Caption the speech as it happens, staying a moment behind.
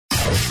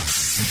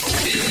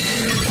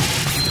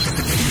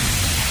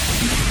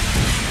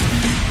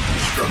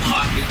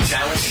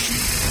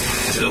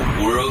to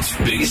the world's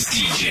biggest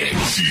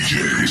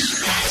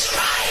DJs. That's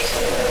right.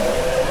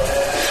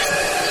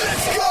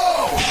 Let's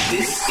go!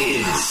 This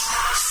is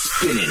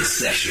Spinnin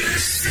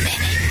Sessions.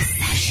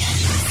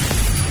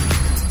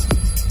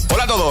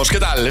 Hola a todos, ¿qué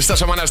tal? Esta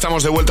semana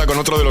estamos de vuelta con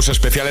otro de los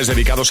especiales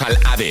dedicados al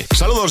AD.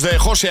 Saludos de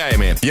José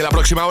AM. Y en la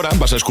próxima hora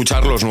vas a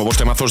escuchar los nuevos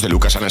temazos de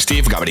Lucas and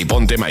Steve, Gabri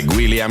Ponte, Mike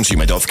Williams y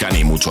Metozcan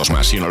y muchos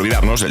más. Sin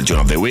olvidarnos del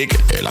Tune of the Week,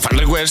 la Fan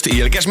Request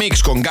y el Guest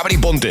Mix con Gabri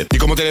Ponte. Y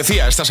como te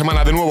decía, esta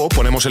semana de nuevo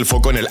ponemos el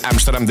foco en el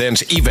Amsterdam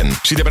Dance Event.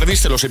 Si te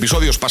perdiste los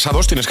episodios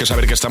pasados, tienes que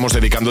saber que estamos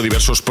dedicando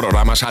diversos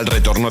programas al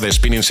retorno de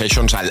Spinnin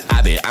Sessions al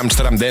AD,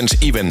 Amsterdam Dance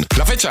Event.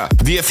 La fecha,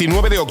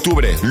 19 de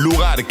octubre,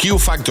 lugar Q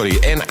Factory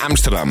en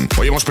Amsterdam.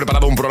 Hoy hemos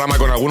preparado un programa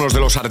con algunos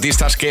de los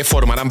artistas que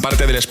formarán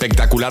parte del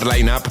espectacular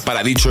line-up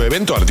para dicho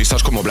evento,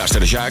 artistas como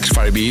Blaster Jacks,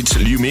 Firebeats,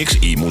 Lumix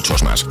y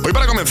muchos más. Hoy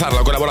para comenzar,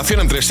 la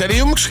colaboración entre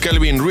Stadiums,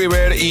 Kelvin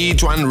River y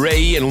Tuan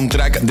Ray en un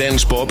track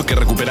dance pop que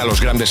recupera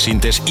los grandes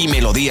sintes y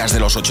melodías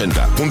de los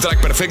 80. Un track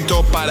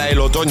perfecto para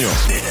el otoño.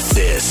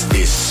 This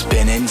is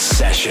Spinnin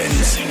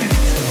Sessions.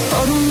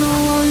 I don't know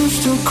why you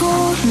still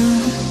call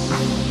you.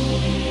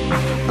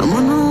 I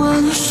wonder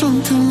why there's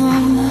something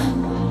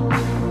wrong.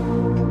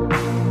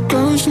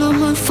 Girl, it's not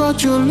my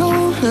fault you're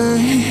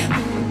lonely,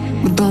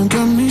 but don't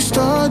get me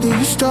started,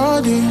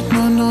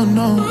 no, no,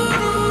 no.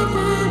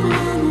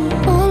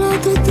 All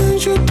of the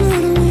things you do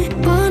to me,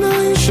 by now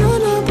you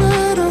should know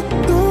better.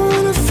 Don't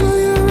wanna feel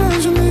your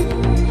eyes on me.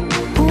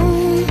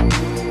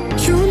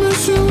 You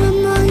messing with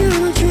my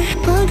energy,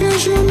 I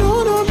guess you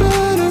know no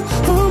better.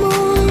 I'm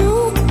over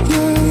you,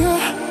 yeah,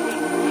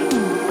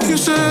 yeah. You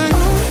say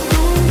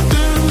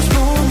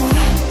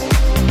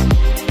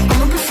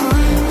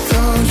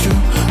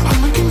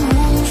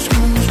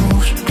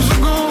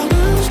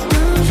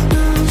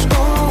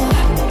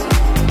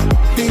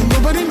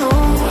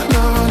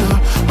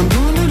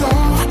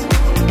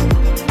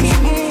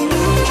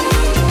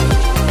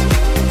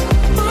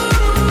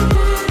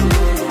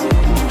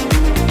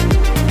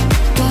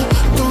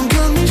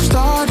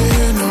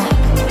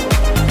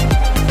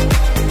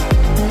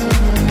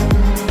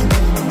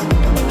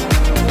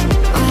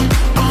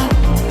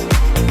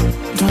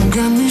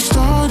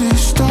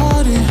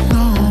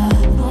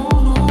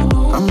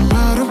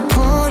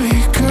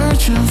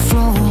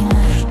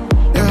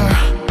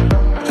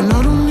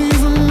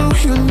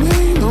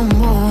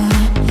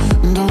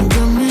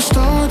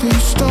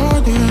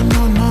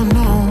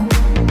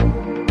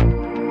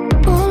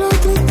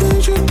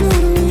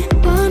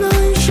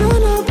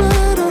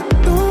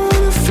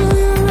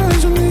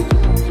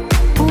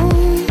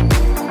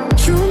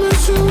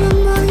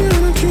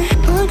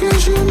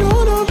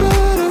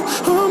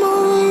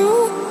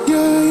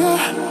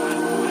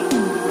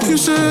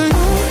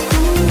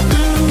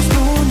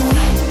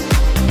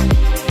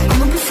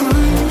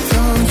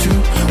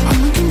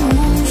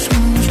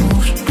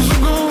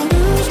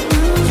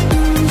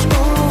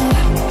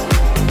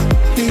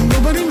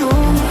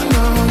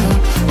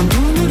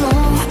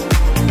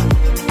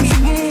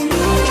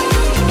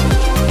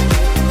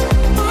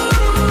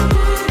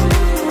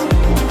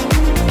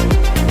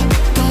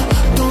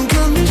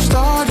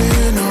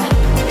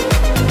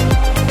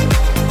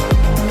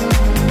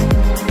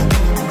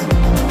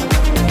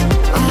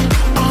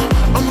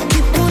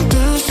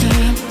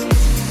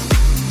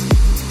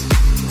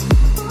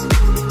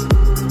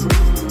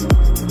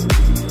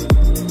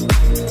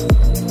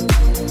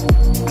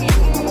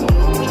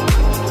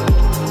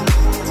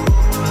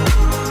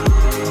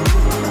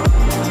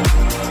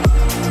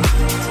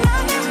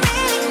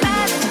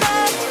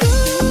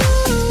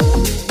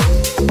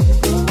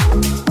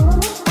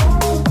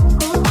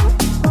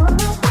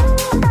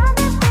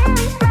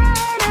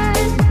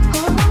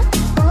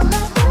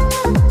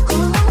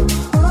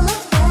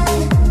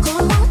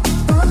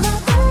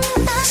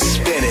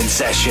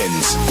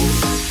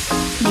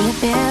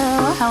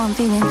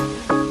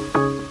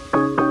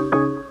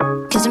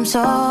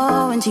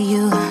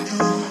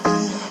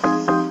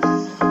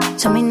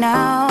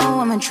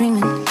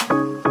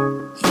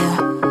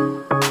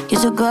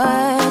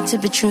to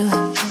be true.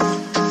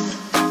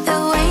 The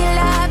way you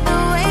lie, the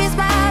way you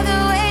smile, the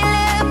way you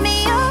lift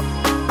me up,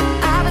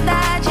 I bet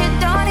that you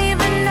don't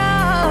even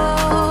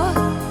know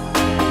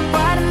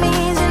what it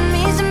means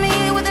to me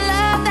with the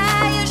love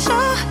that you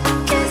show.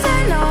 'Cause I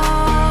know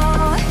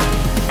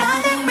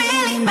nothing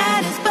really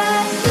matters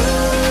but you.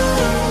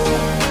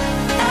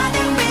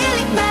 Nothing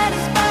really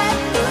matters but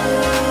you.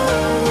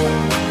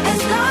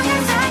 As long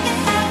as I can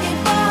have you,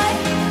 boy,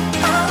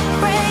 I'll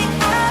pray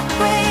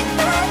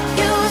that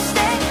you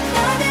stay.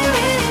 Nothing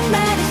really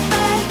matters.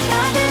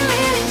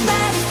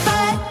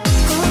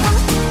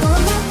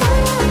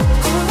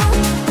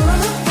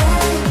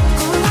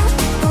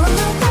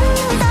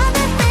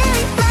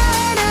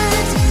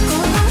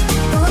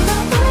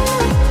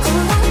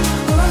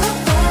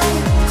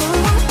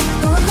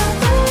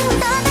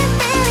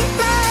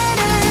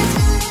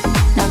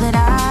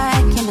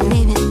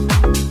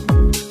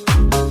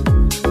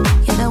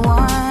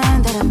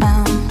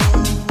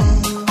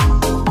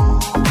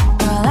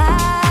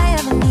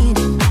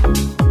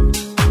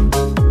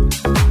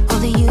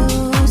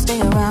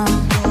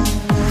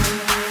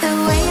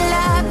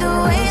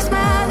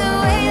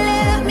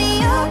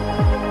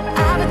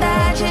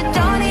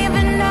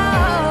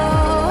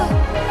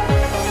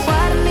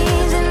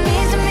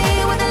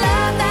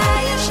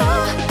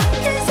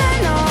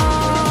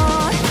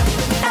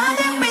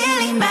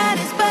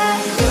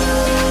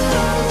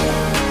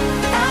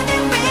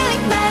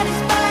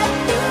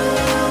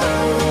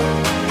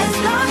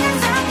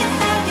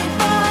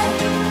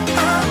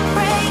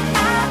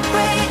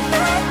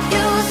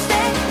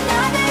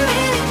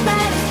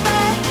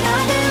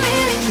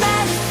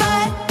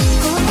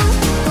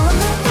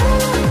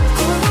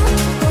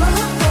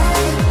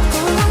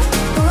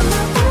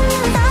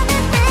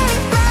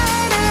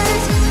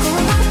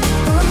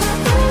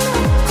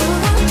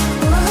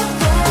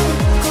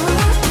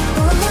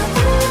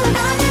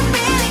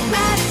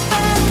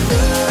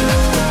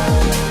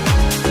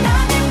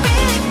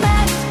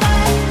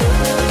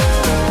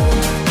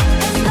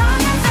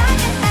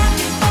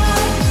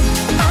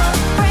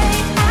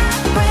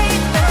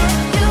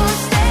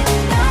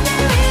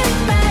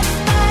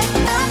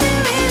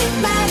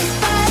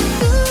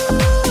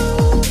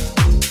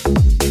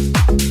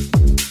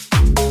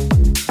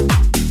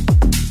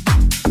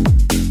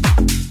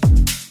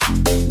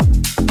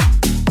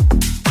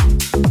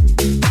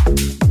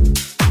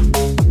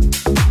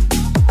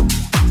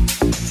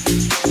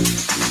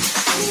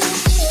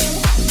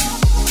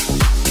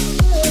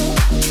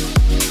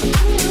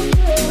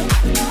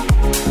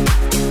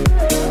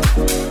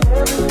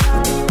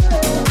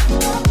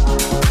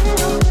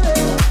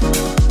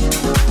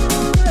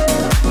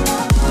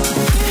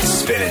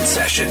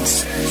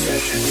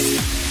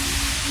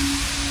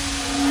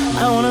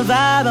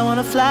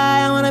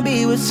 fly, I wanna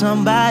be with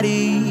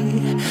somebody.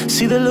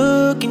 See the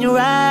look in your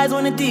eyes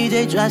when the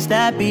DJ drops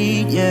that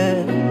beat, yeah.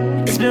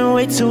 It's been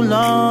way too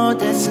long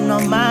dancing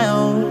on my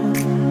own.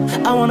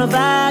 I wanna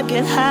vibe,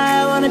 get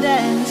high, I wanna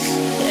dance.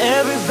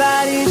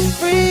 Everybody's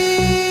free,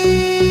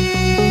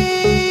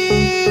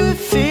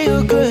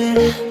 feel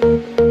good.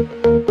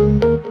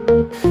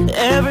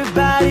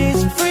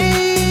 Everybody's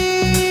free,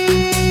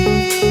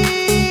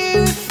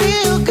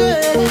 feel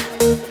good.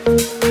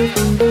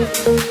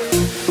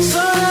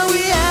 So now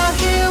we out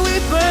here, we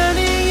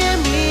burning, yeah,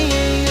 me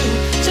and you.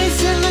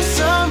 Chasing the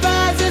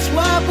sunrise, is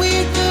what we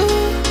do.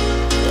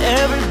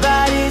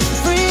 Everybody's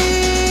free,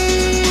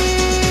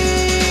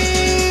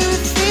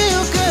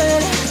 feel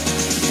good.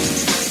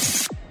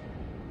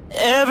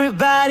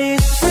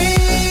 Everybody's free,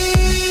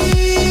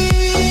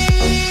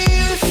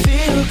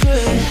 feel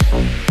good.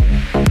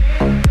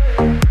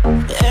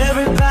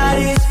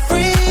 Everybody's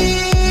free,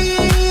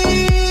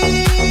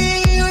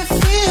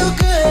 feel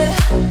good.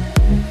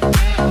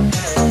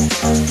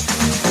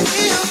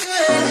 Feel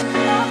good.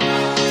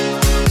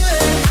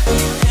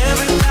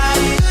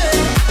 Everybody good.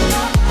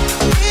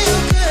 Feel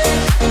good.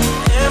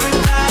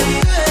 Everybody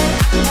good.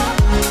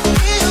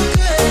 Feel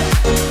good.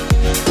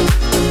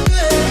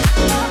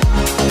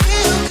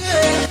 Feel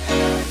good.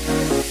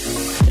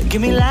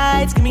 Give me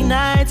lights, give me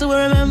nights, I will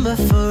remember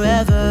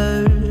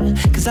forever.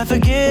 'Cause I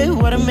forget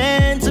what it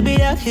meant to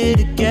be out here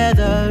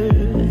together.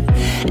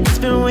 It's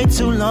been way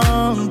too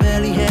long,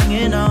 barely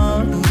hanging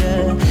on,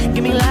 yeah.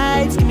 Give me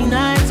lights, give me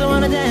nights, I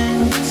wanna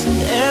dance.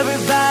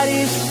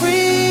 Everybody's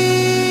free,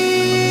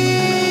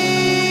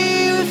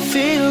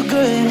 feel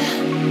good.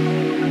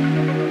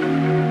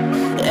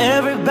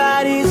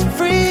 Everybody's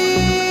free,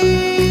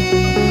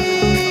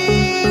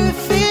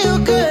 feel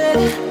good.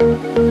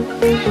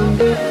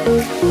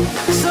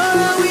 So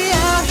now we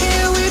out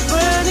here, we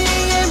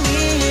burning, yeah,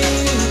 me and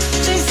you.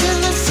 Chasing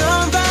the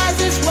sunrise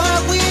is what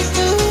we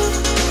do.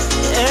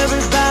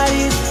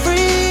 Everybody's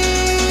free,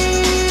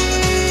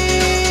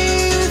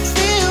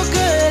 feel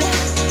good.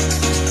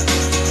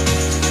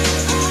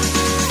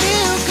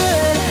 Feel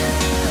good.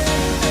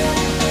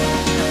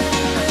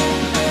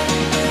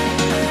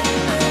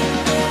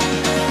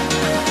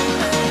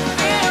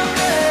 Feel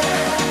good.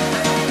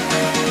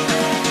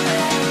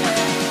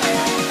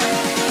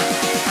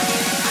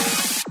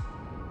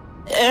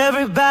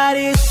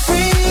 Everybody's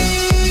free,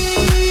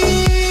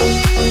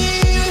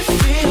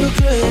 feel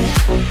good.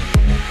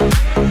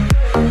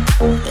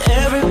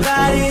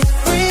 Everybody's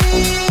free,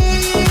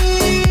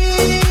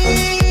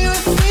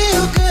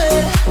 feel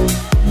good.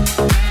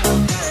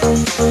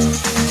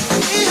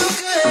 Feel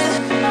good.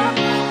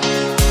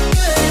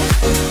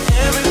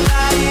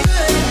 Everybody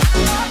good.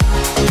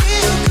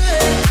 Feel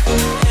good.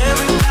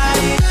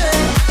 Everybody good.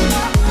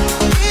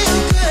 Feel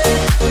good.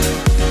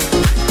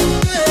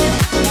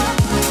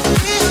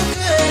 Feel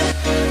good.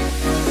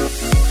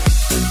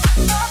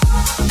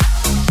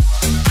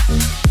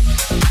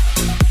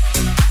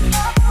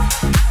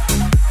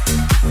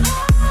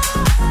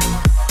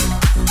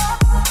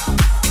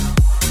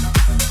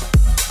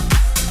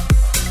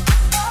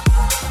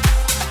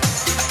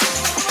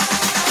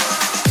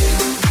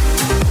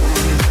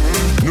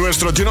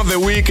 Nuestro Tune of the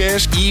Week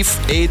es If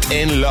It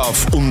Ain't Love,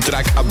 un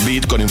track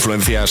upbeat con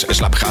influencias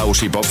slap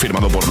house y pop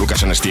firmado por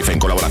Lucas and Steve en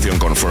colaboración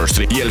con First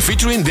Street y el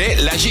featuring de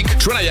Logic.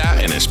 Suena ya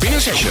en Spinnin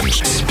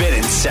Sessions.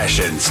 Spinnin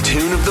Sessions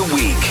Tune of the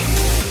Week.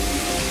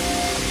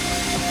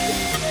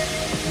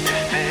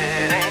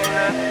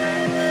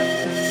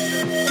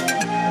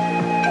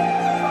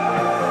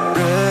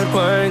 Red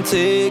wine,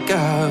 take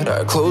out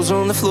our clothes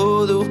on the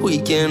floor, the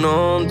weekend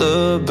on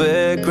the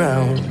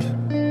background.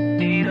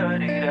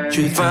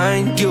 You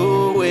find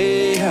your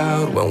way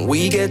out when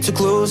we get too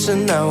close,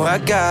 and now I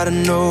gotta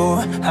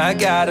know, I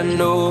gotta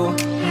know.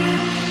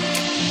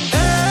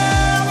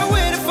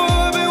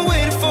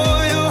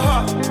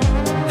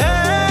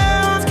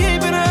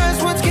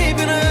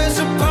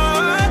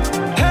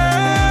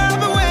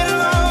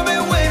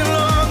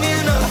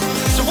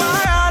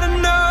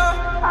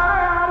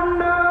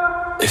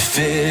 If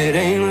it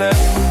ain't love,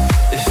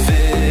 if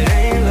it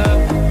ain't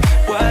love,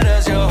 why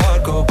does your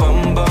heart go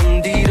bum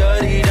bum dee da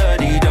dee da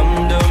dee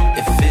dum dum?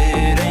 If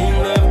it ain't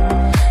love,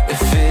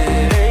 if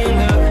it ain't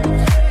love,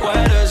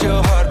 why does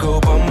your heart go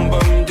bum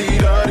bum dee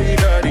da dee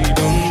da?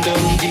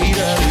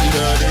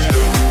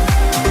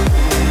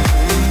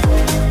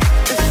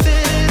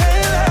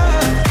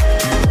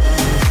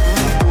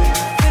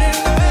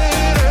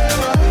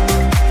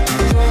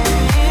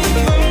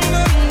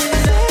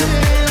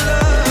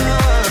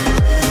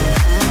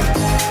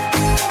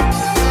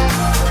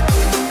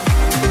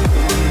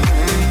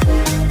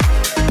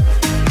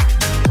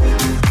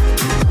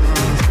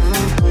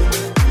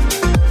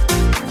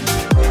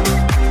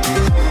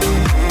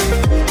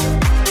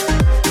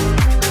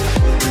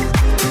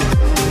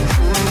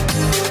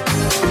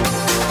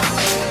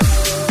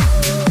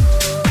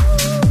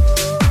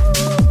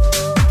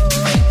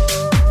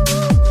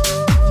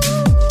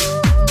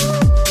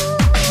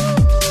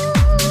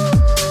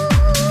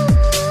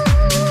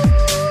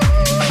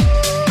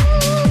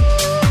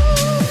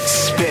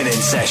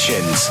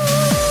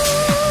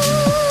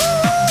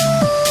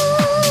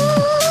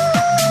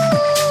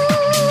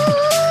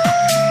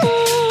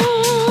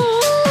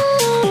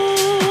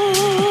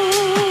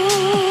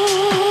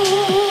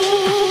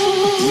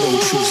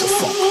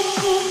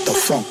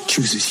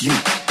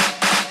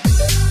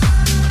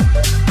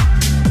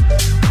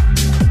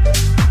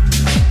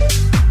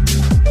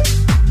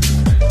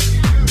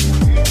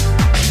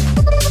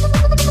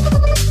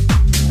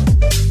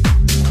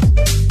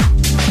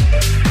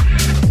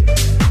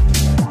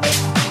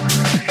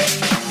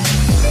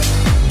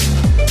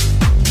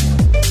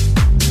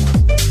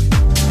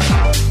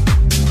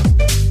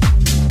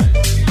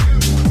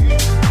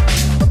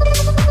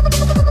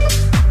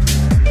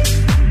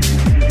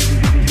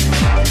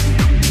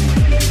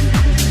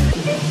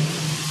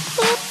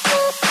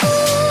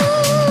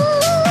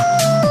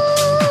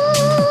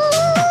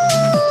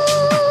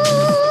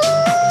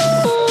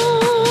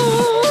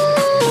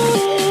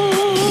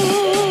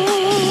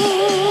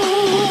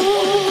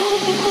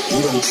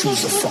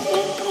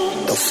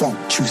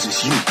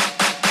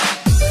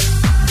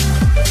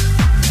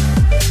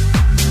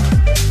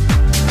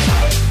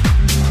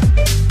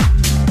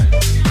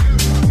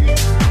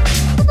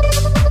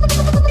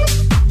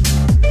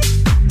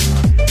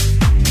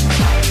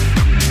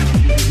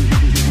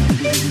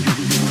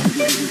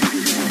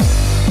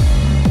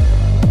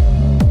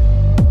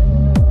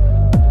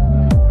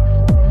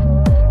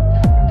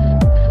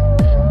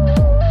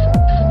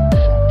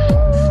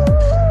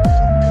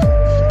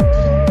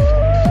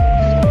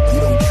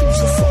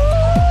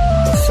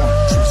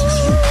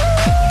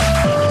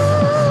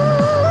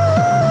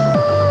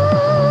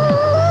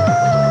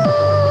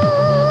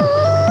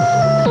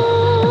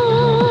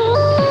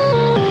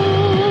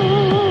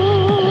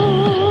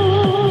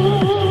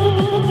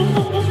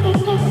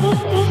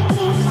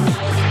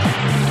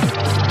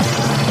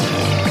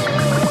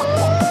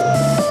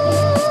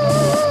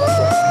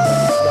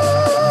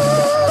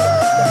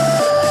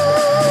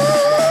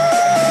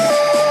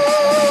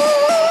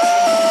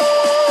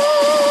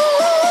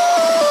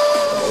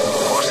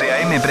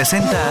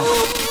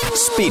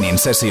 Spinnin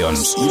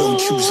Sessions. You don't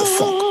choose the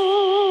funk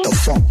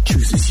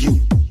chooses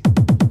you.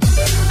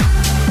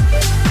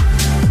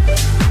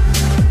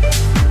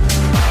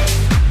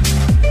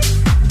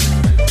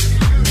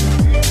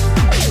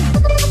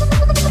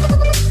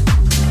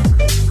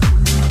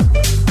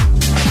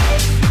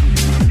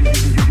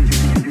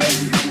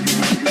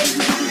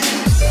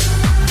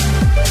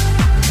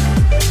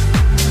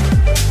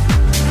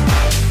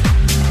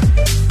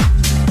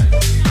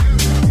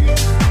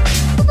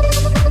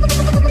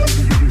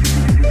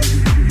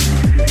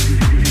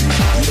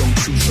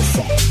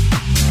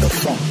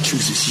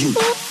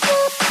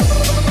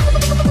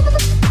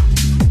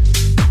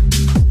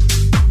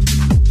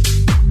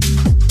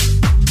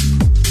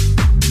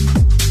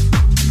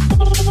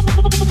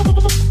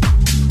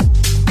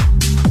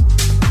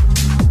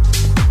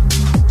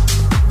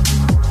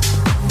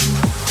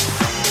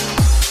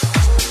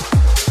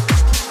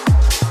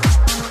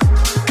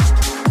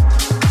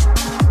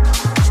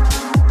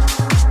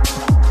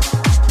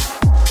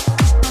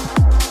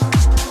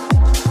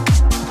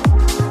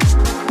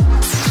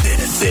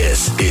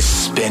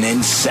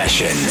 Spinnin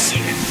Sessions.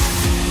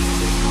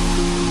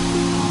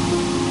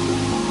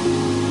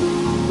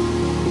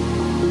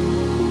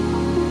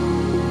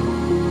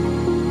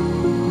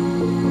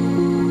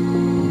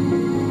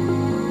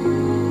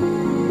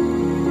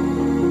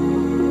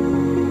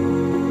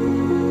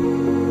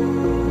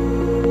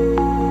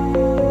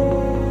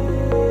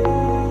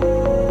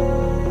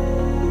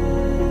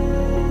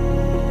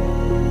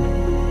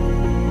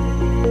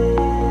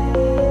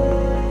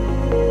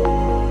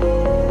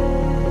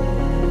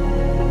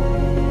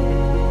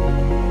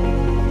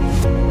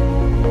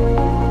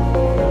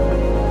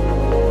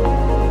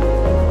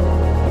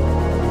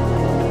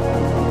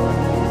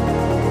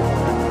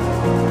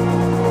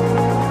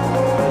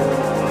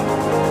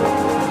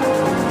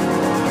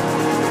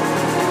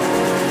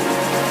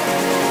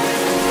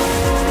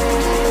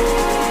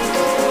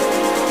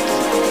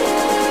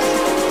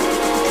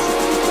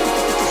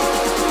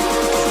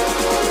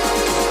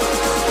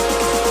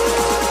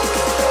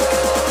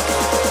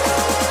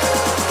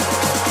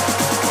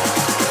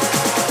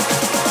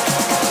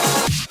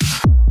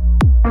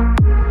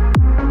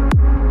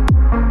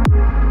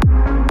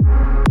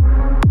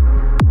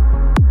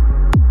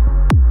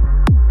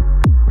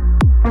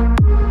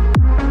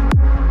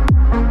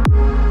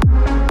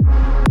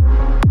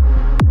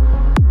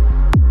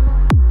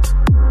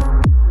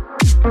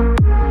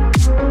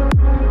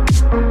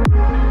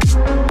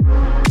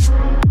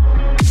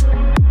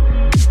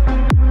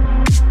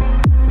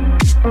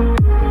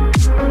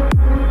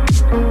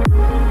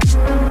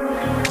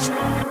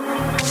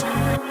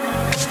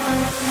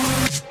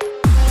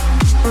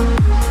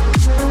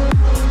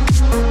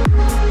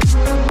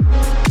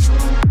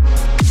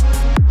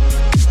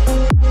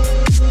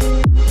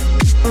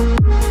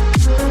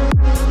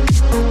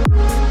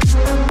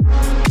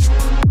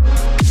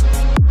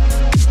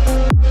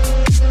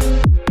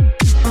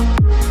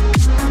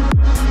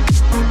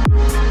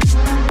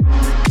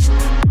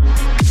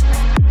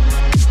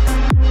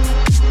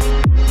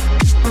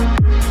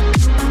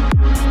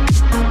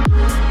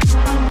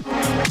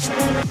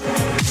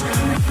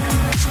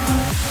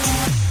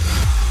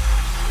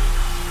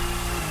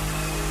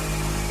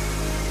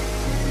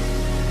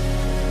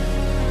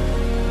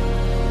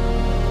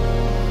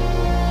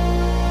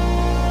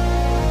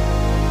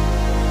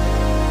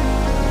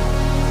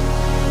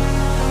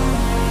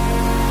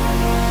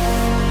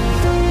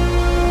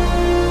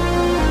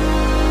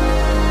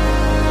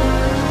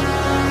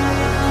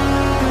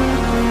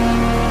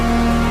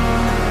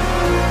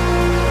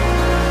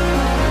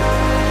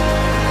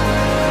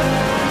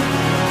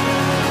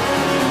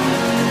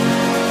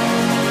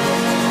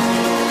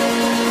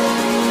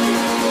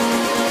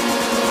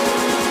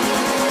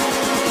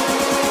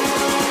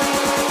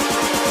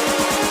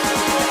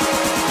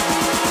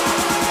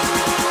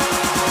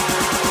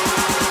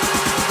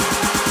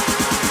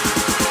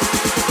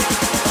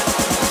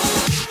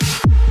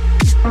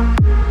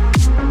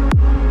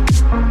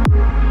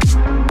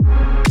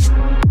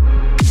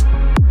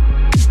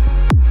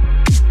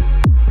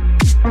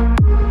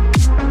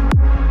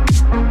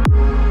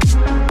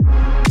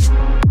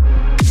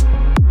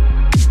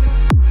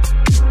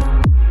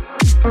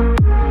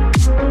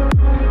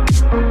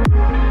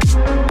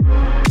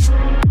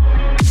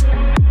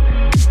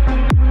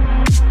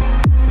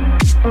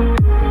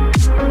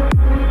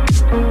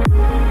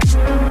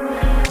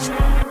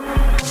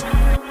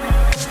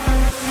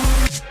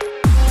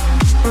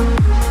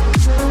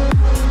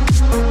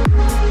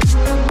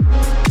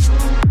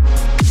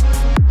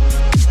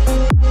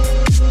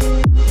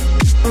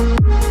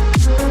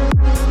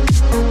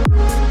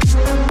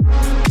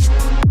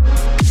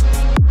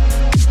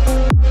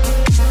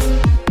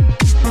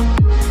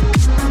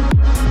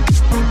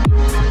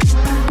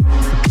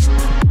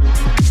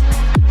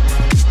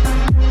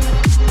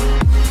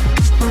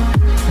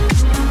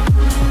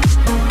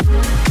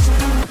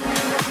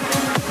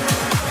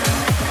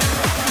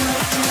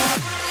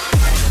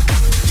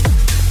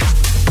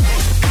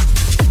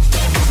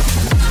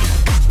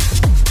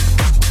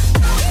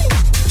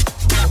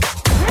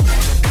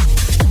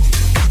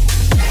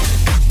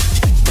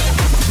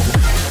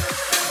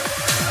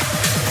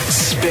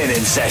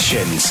 Spinnin'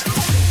 Sessions.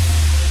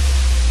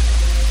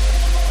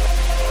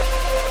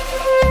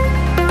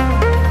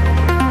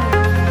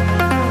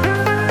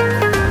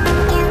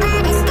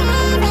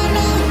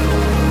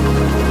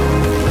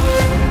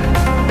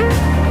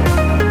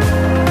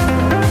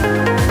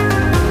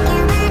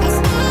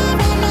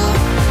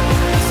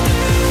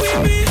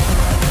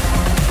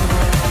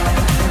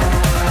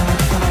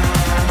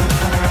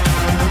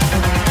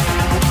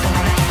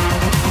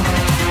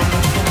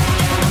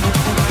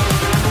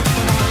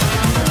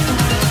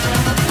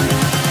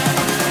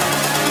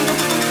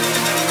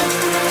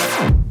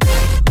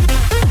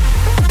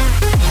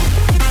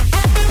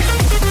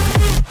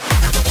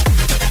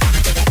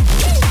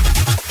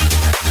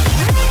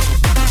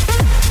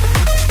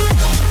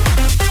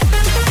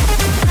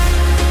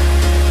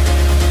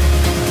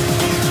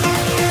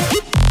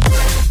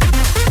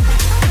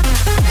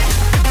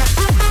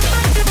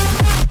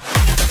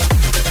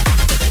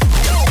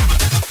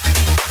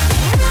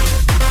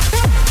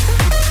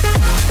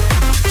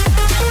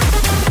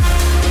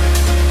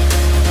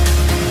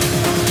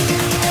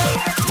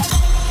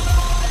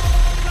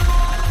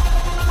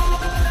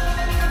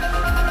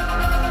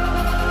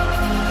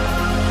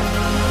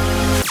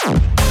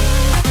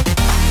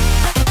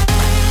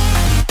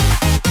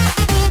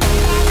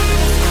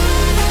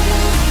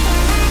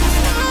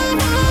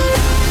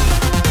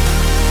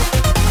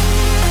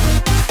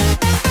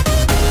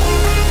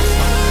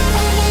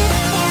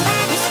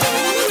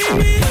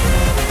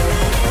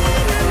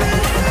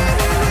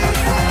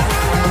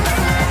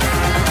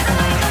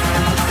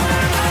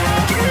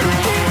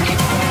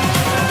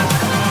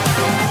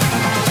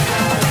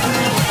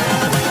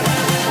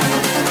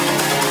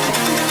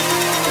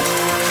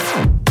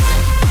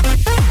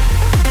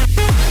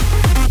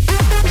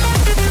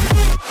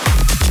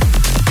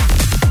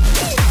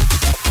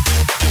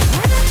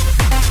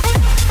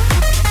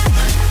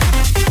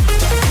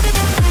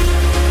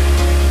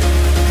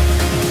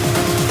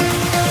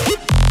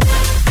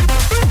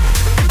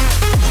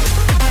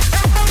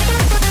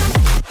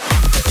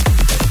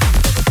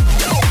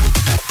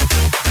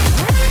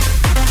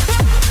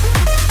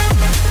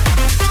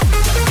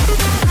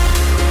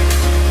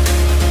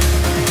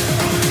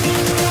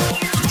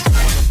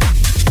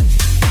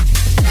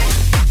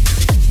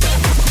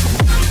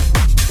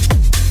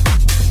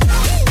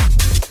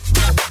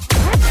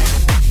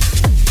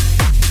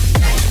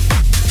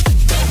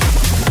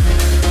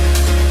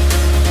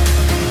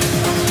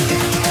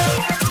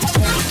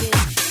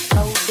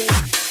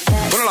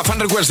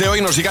 De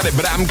hoy nos llega de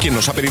Bram, quien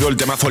nos ha pedido el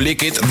temazo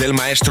Liquid del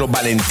maestro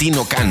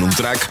Valentino Can, un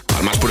track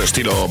al más puro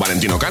estilo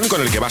Valentino Can,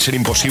 con el que va a ser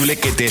imposible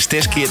que te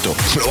estés quieto.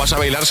 Lo vas a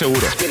bailar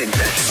seguro.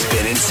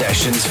 Spinnin'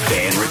 Sessions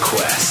fan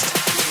request.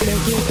 Lick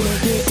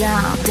it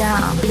down,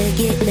 down, lick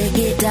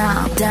it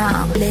down,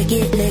 down, lick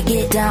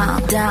it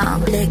down,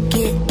 down, lick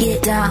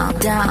it down,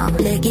 down,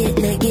 lick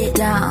it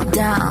down,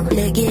 down,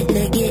 lick it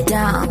down, down, lick it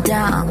down,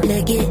 down,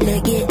 lick it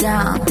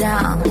down,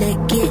 down,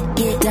 lick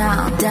it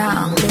down,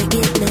 down, lick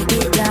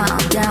it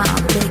down, down,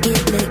 lick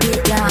it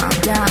down,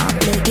 down,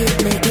 lick it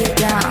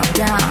down,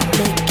 down,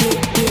 lick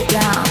it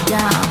down,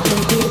 down,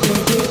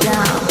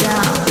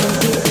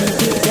 lick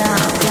it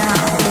down,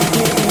 down,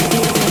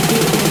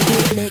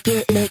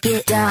 lick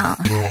it down,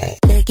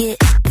 lick it.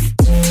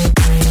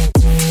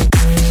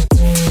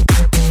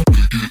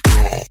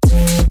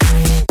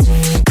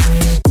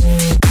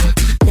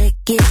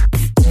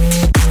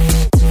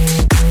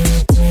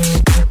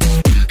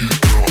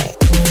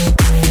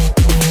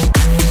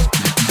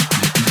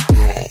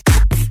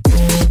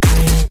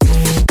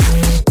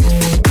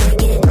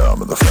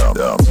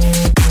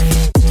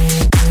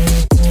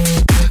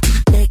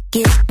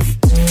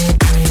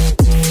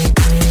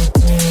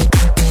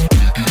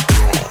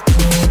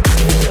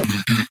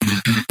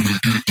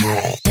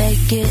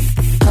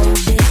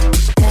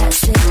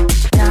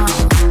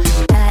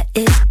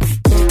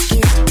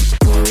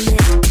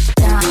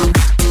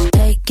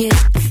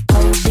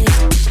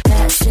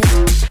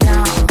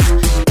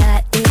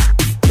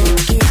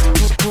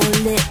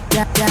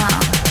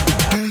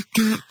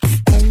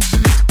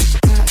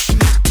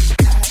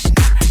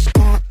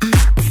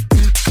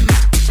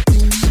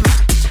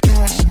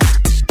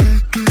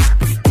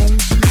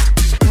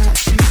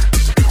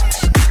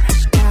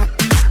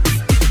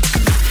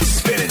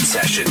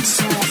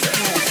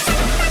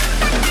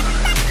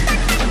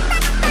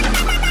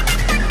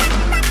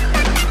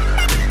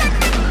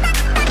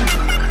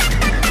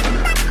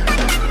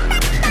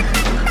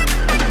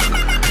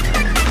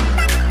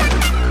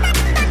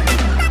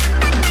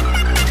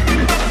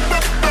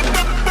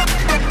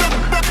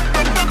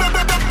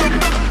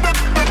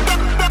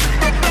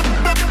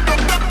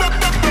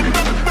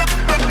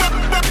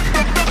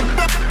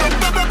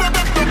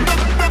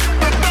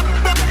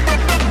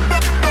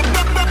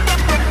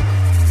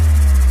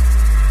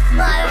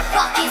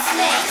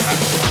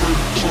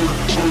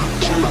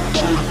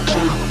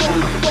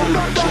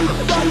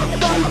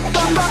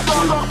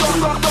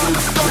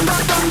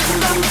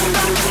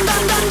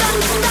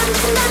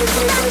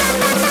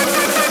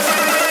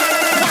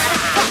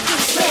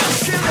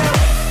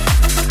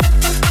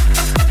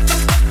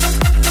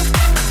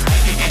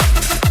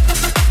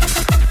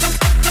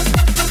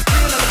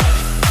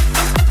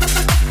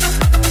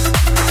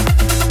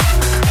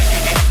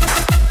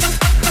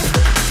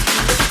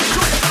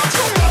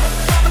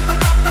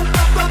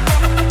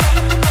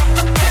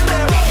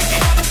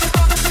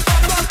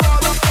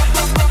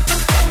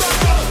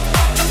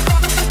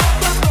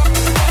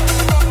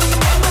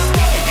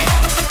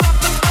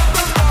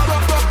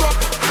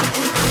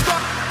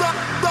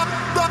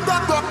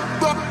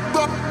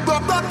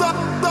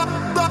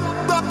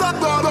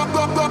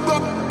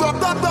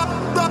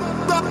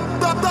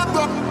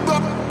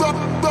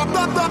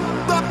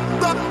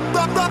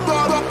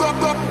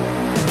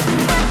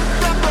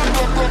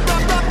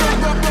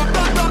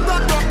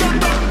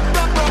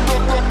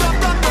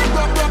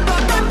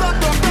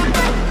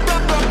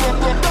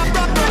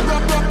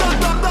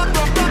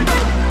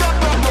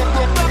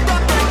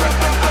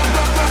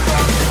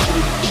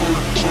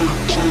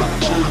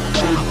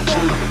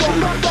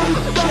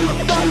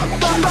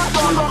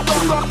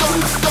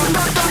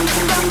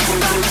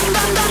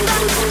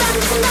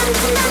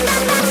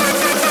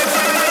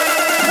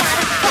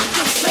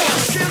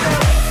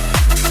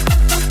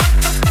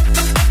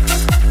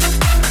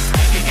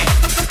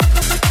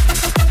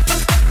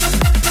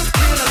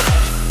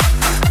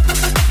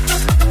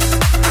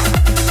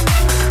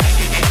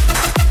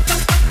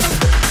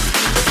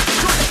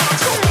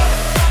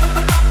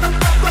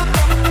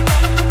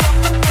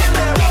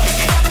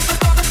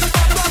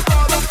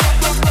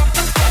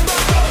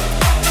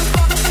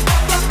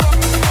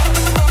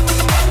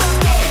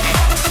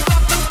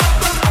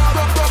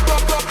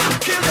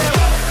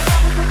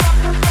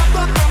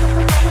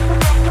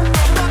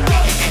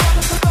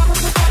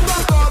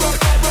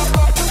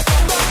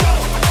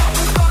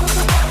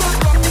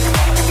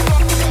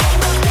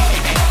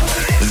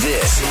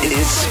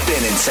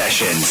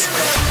 Sessions.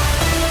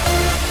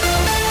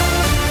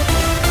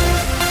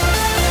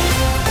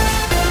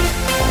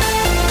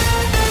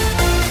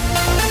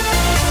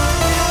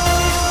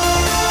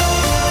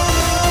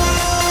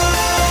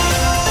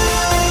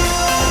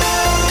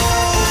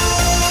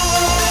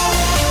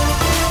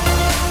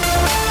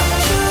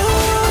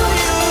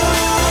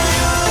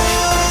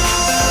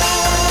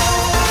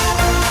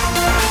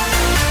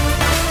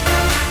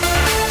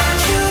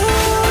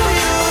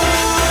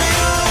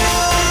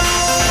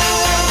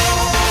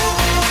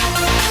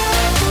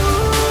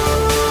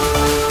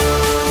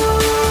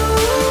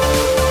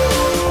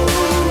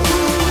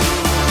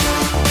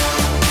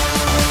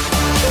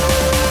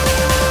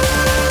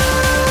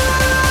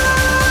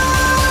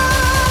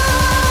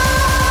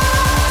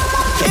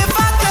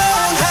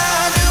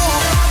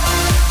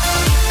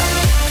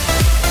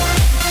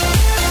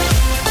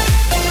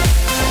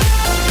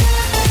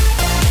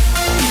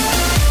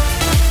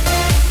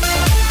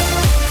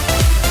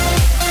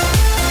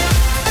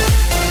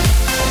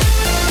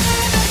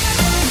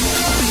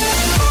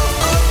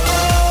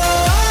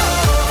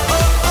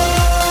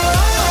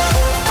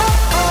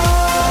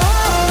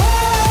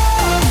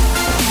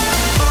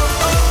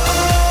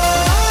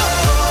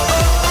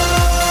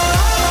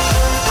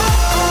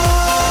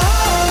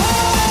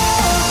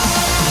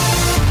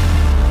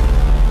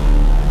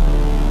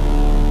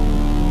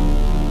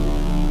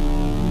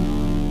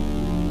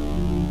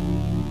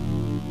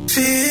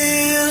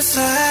 Feels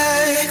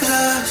like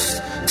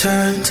lust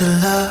turned to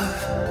love.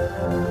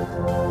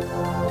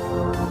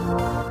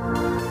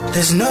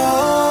 There's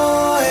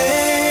no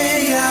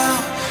way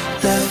out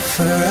left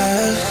for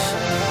us.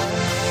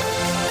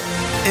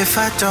 If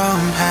I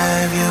don't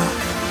have you,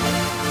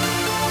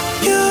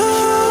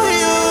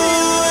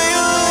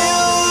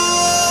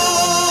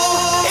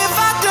 if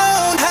I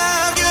don't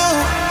have you,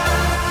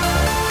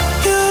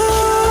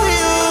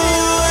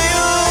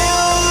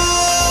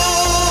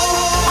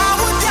 I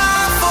would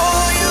die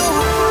for you.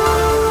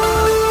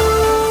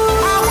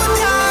 I would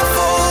die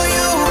for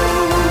you.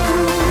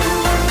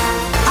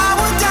 I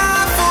would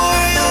die for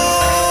you.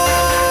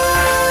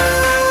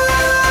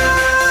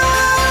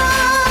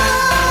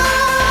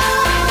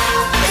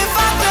 If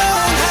I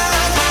don't have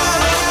you.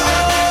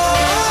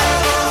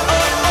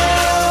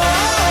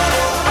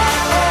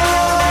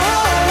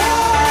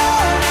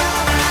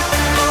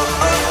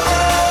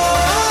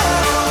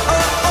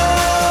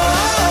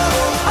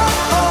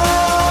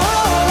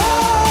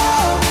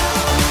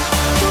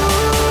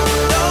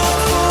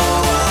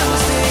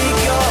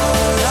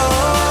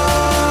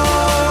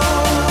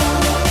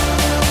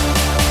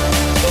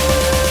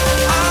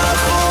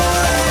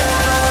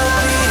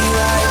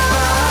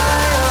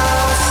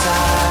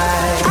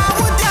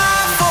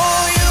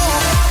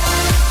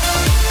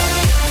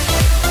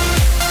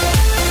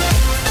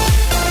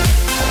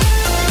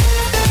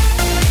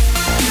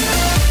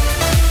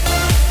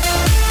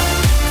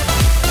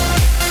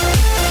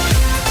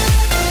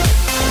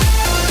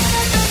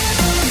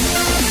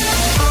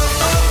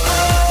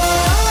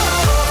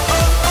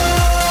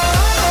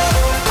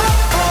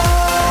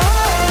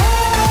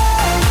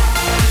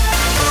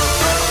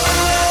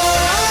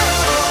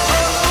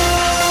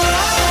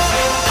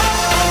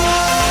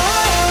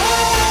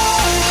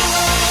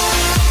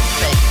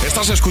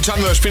 Estás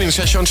escuchando Spinnin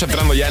Sessions,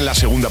 entrando ya en la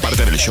segunda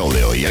parte del show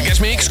de hoy. El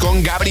Guest Mix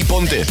con Gabri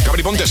Ponte.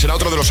 Gabri Ponte será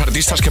otro de los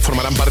artistas que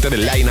formarán parte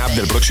del line-up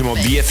del próximo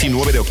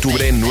 19 de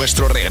octubre en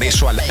nuestro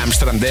regreso al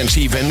Amsterdam Dance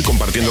Event,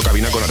 compartiendo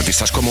cabina con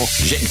artistas como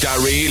Jake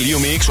Tarry, Liu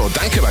Mix o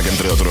Tankebak,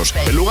 entre otros.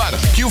 El lugar,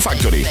 Q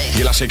Factory. Y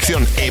en la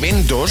sección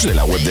eventos de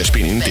la web de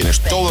Spinnin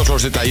tienes todos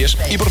los detalles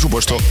y, por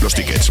supuesto, los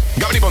tickets.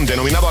 Gabri Ponte,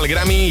 nominado al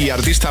Grammy y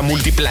artista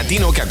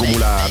multiplatino que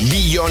acumula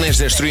billones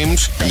de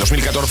streams. En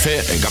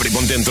 2014, Gabri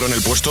Ponte entró en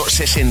el puesto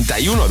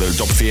 61 del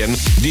Top 100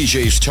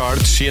 DJs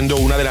Chart, siendo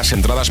una de las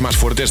entradas más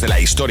fuertes de la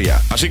historia.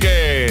 Así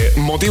que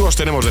motivos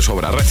tenemos de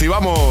sobra.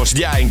 Recibamos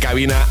ya en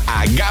cabina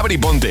a Gabri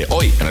Ponte,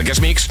 hoy en el Guest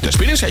Mix de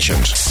Spinnin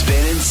Sessions.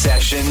 Spinnin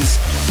Sessions,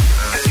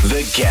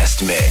 the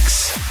Guest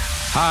Mix.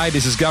 Hi,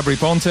 this is Gabri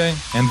Ponte,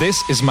 and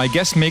this is my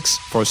guest mix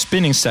for a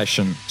Spinning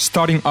Session,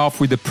 starting off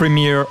with the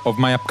premiere of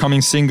my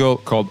upcoming single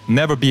called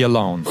Never Be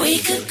Alone. We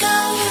could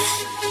go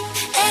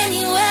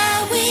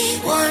anywhere we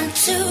want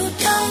to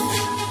go.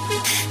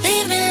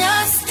 Leave me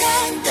lost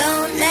and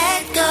don't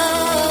let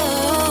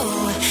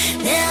go.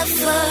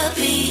 Never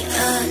be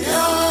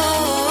alone.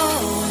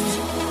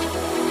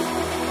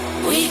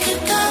 We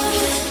could go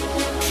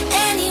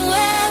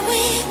anywhere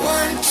we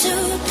want to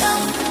go.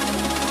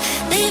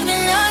 Leave me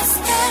lost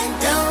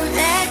and don't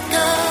let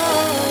go.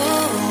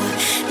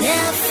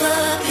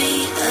 Never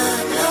be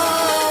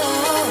alone.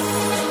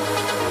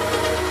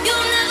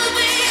 You'll never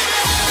be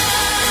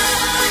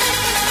alone.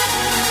 You'll never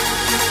be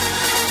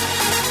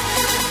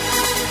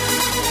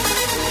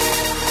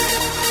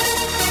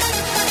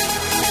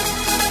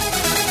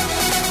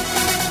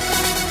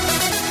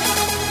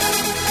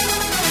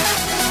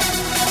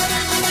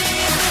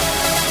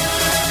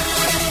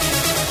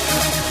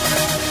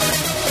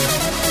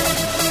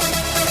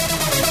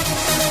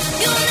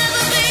alone. You'll never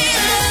be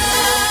alone.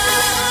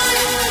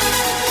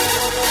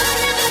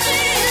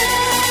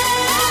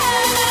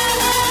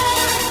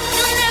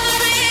 You'll never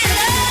be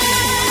alone.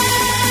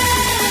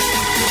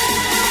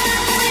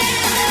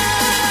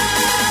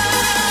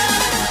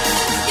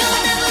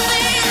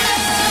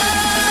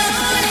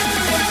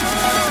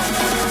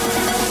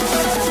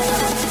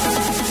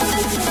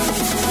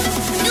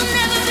 You'll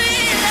never be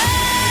alone.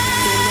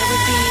 You'll never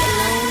be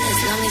alone as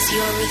long as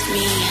you're with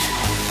me.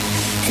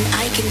 And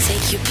I can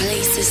take you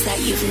places that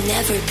you've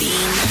never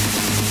been.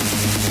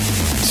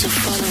 So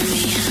follow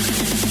me.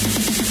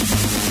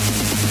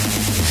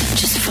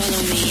 Just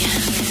follow me.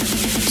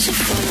 So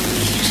follow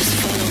me. Just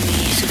follow me.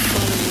 So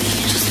follow me.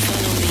 Just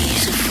follow me.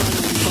 So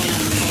follow me.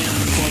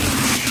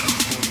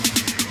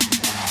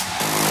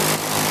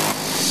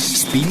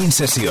 Spinnin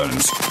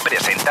Sessions,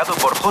 presentado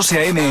por José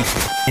A.M.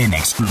 en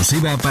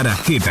exclusiva para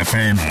Hit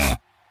FM.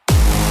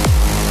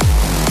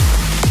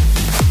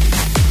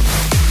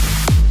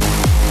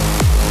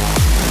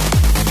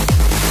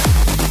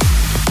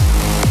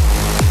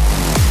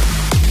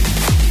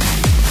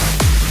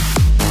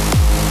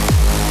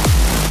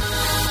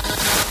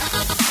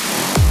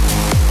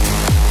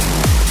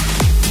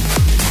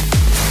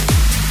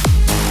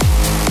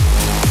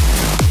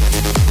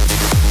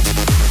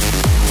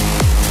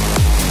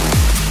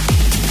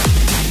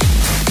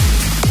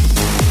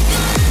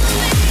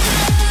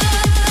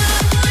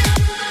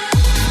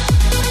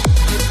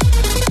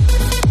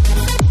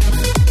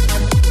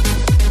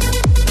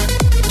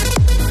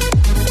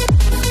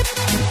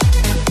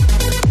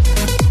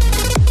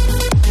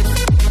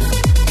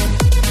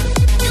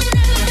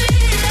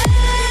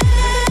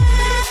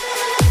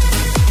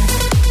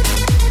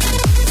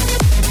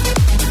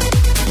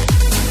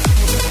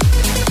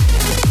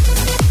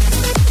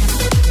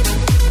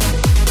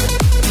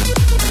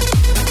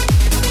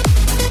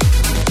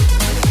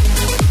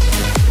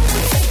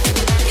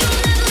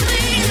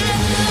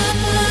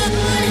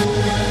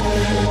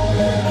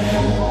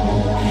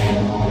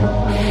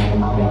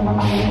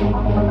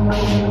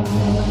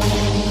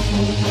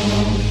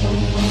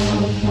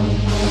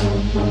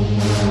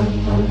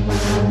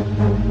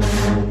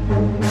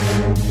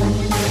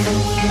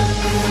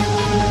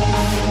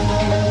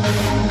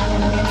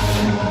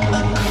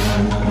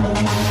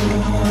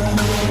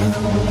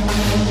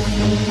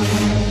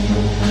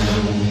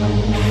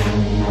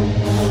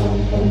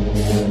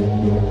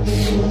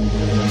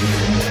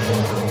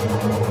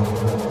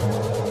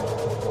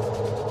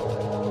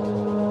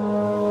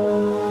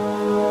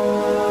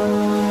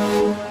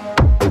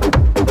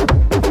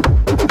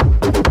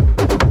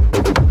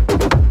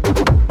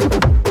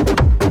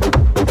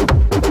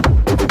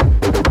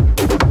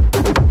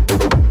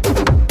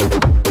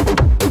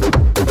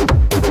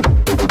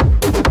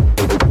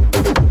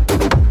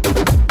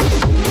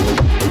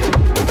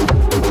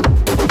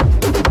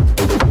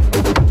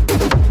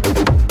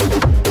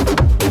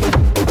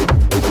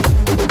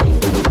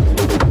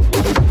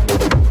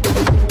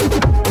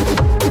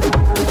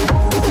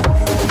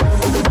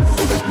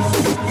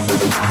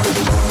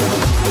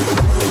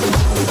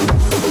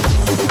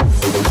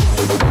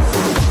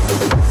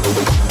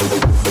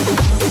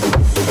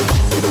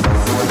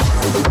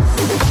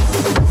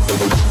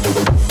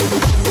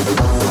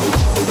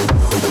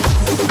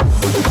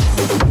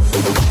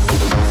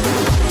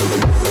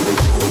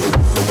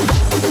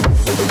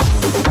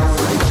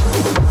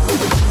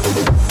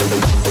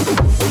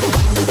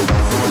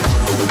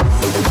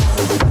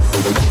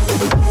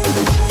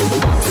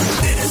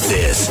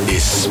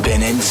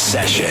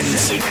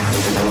 Sessions.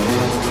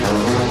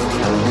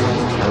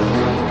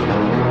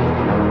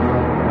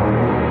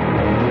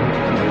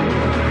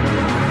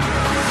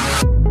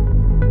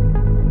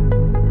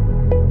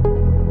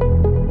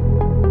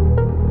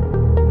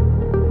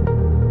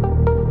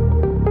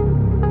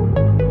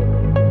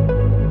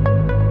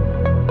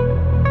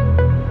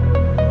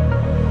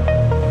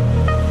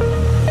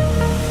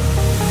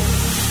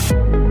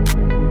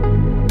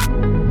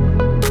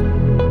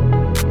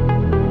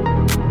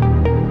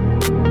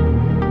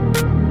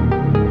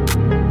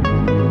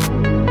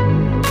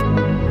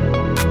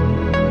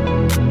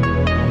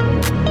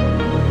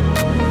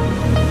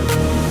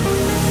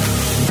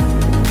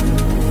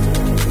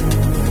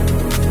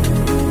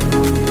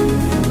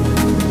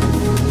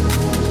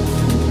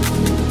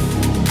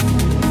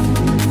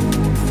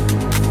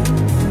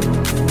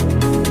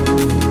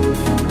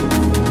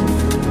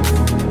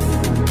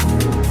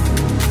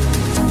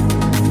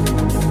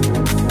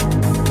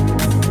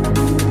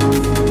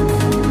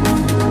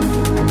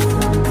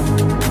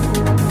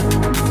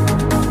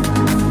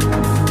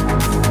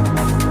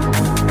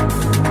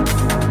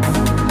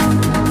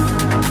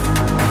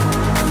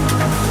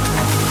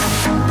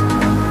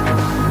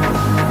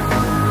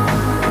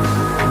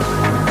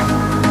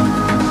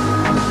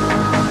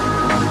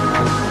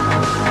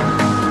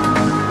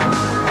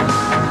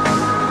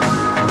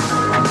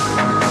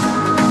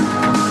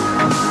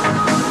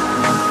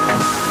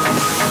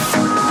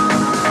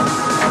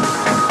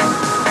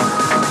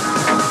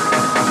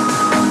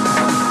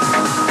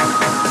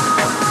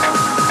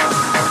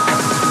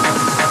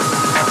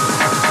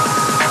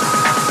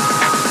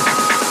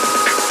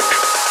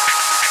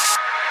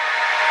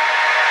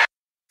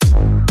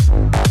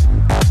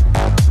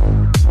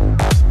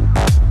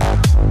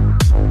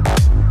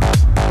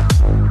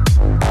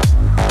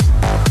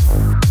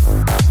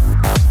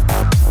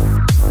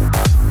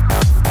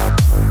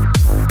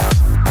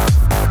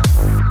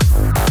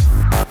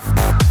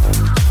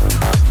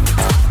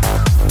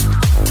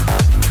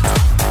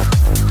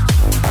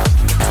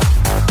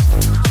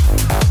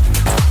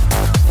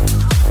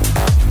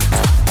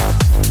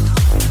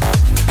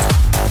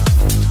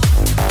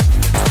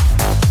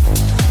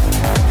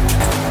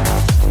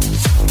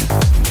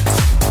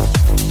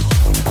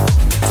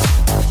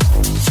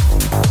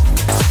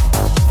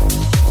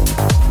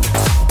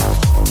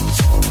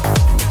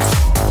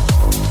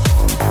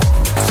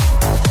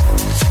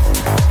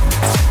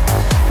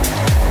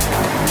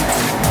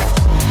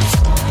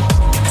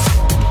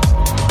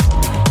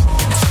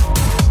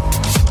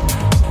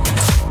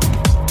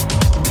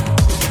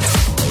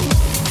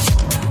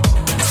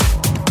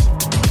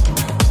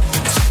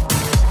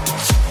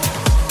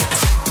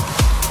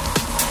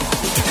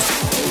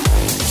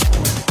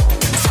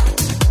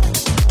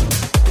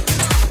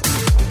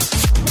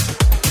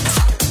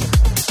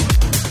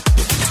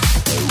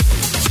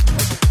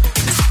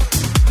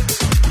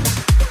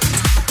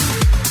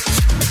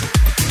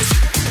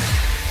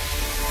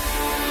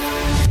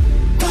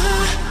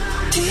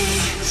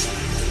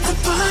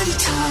 body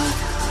talk,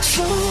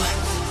 slow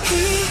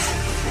heat,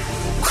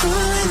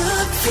 crawling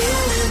up,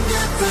 feeling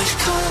that rush,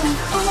 calling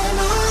all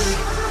night.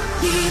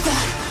 Need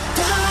that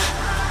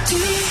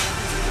body,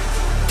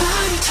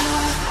 body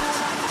talk.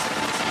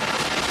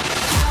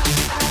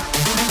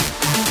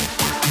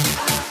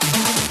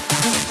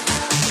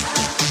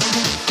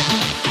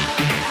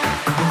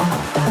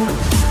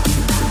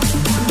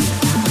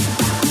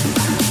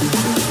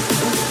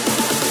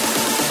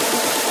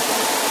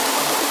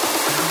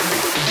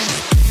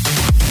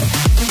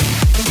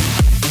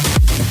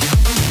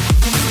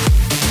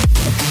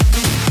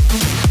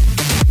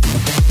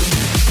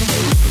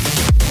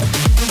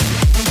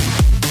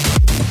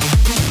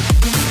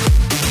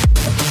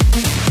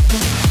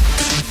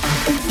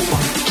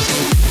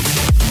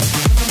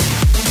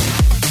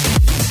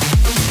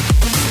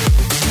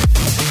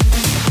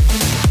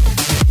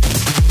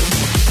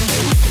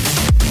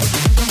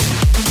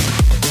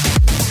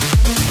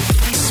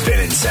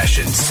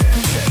 Sessions.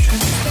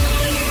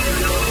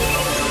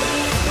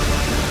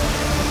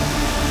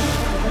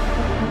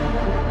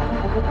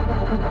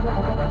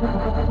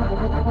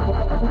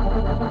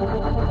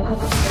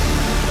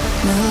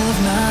 Middle of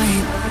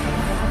night,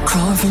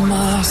 crawling for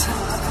miles,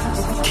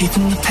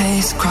 keeping the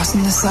pace,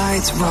 crossing the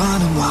sights,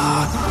 running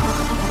wild.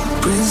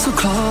 Breathing so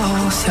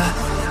close, yeah,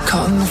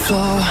 caught on the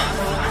floor.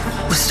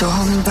 We're still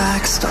holding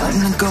back,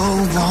 starting to go,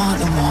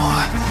 wanting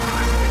more.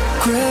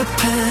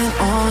 Gripping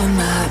on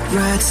that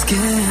red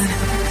skin,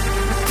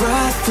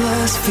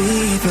 breathless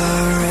fever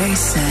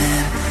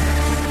racing,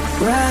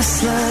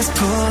 restless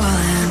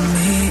pulling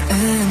me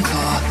in,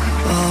 claw.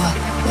 Oh,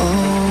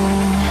 oh.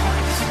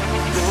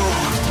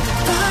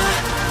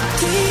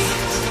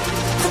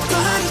 The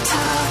body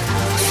talk,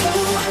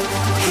 slow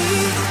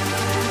heat,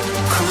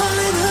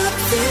 crawling up,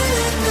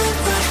 feeling that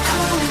rush,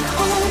 calling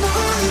all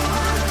night.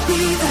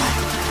 Need that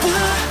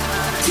body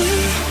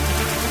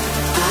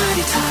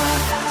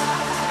talk.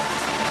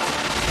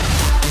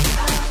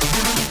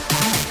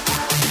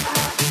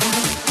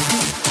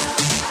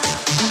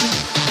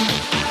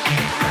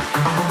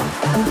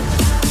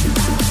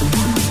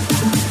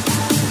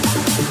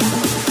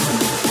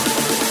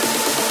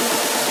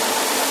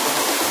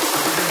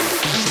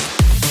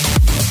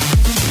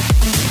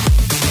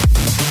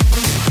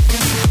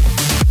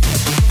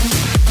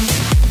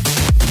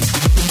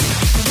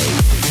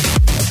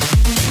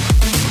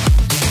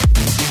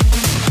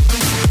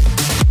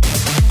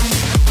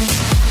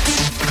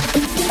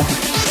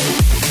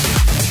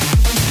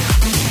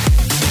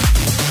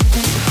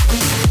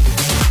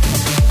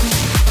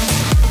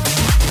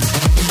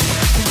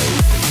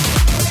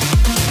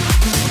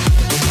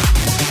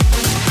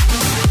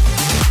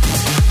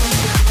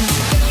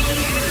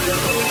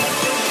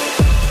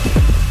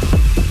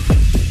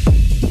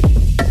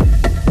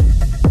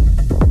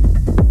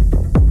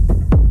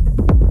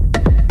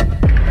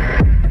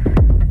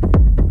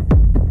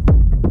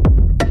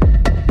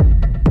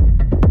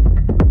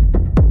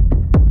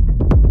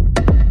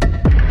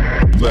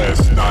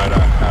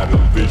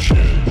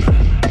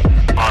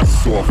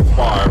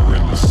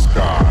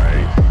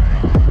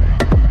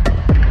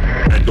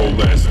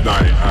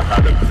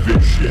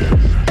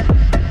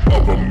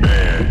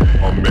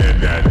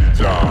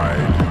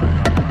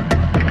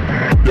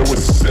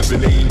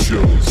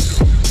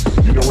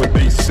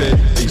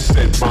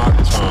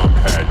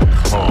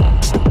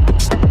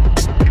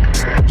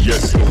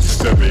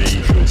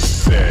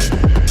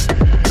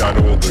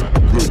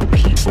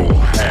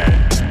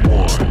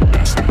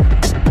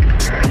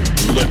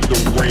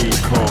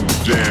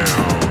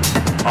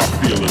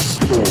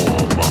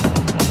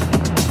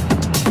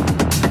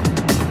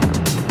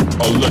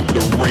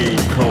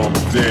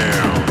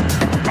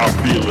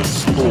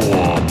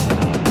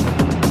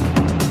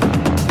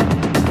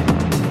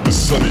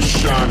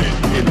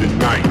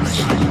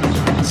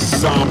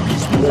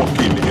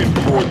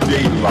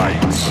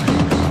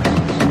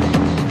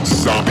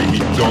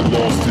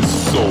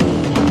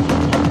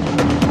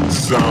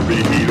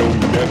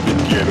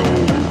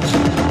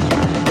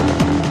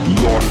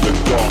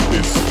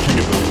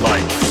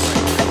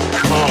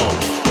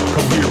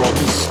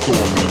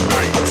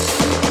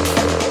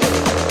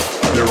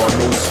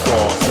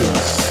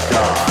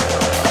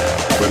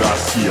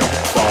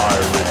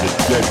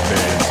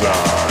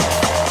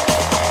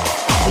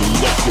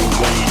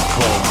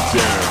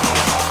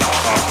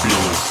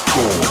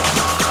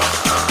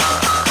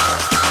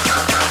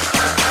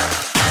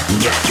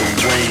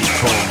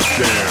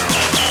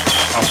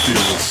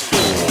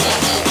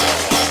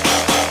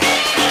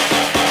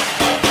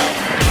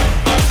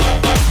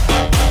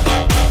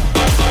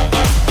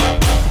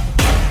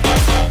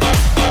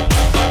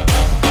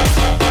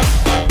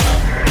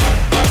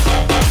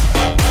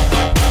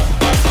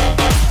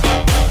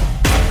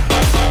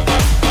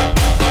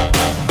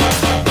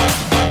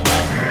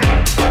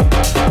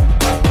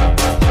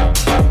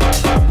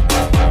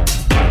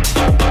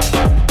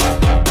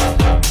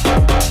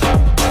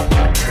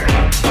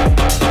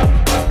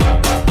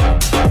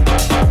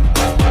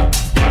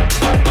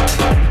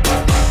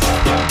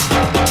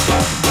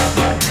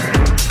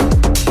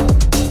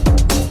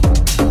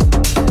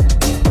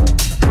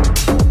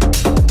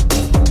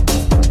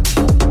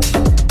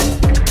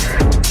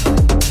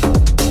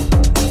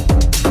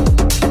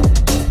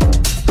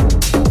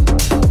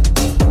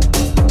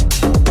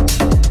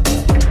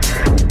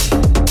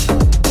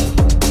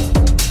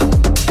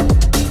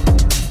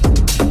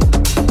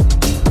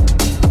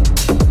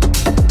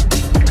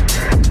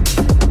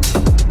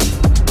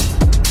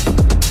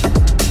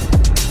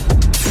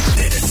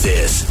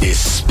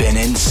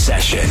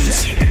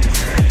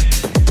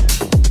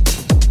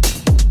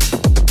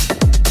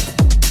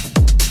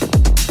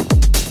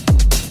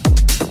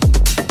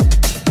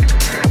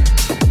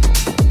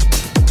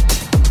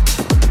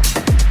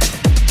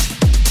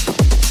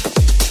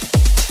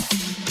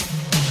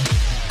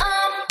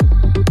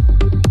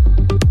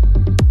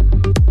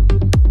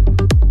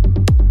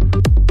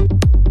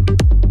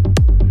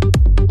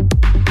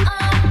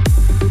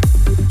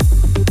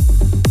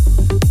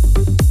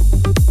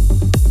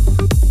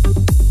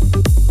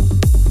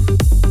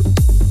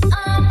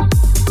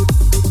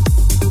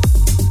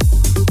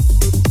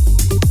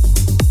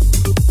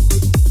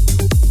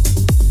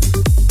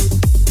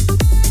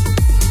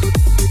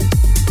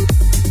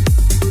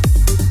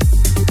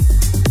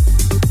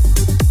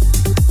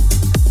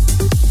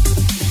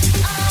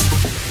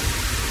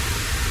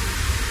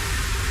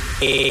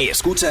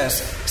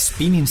 Escuchas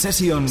Spinnin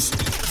Sessions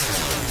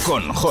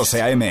con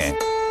José A.M.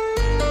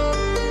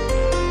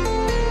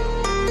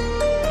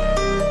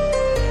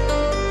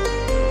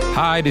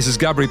 Hi, this is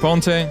Gabri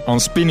Ponte on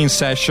Spinnin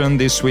Session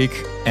this week,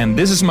 and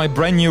this is my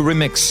brand new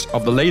remix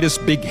of the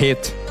latest big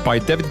hit by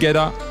David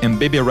Guetta and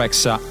Baby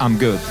Rexha, I'm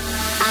Good.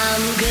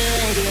 I'm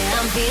good, yeah,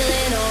 I'm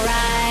feeling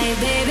alright.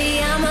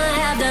 Baby, I'ma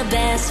have the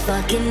best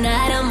fucking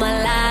night of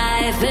my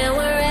life. And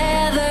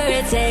wherever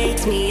it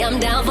takes me, I'm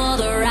down for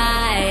the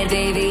ride.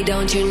 Baby,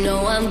 don't you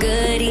know I'm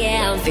good,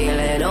 yeah, I'm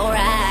feeling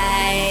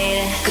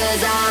alright.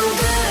 'Cause I'm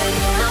good,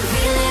 yeah, I'm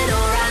feeling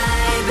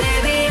alright.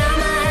 Baby,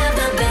 I'ma have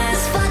the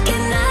best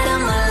fucking night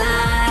of my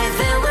life.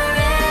 And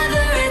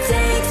wherever it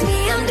takes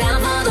me, I'm down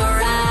for the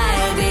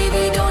ride.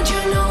 Baby, don't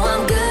you know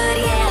I'm good,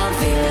 yeah, I'm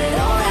feeling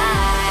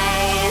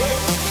alright.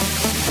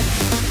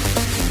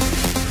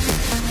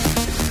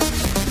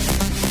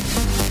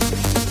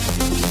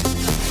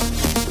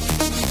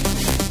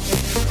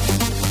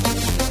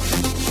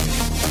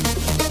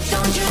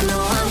 Don't you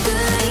know I'm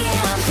good,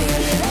 yeah, I'm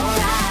feeling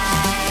alright.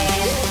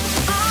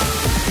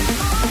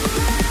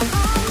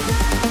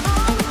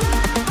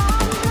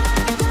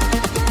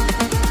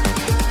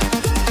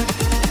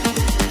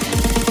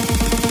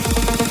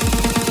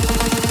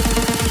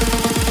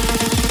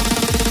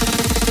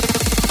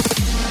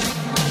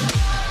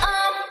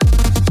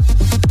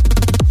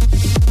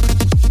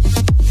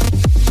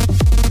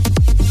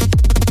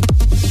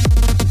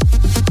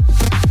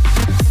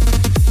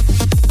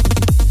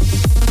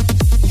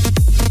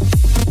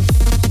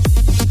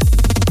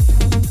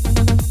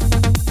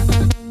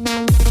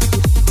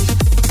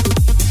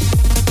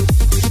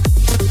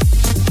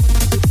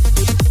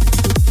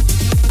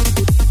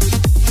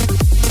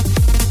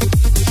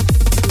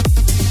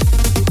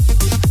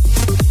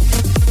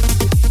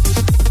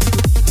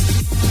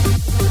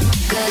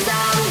 Cause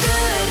I'm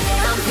good,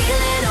 yeah, I'm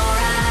feeling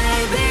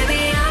alright.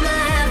 Baby, I'ma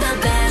have the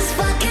best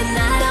fucking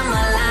night of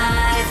my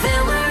life.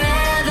 And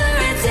wherever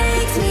it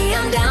takes me,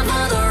 I'm down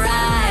for the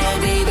ride.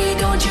 Baby,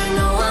 don't you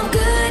know I'm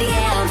good,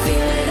 yeah, I'm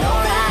feeling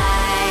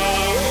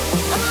alright.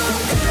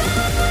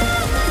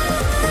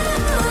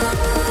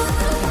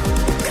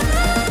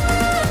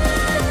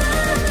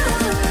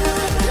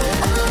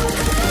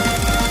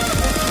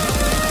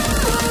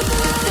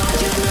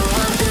 Don't you know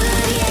I'm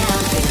good, yeah,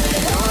 I'm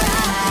feeling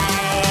alright.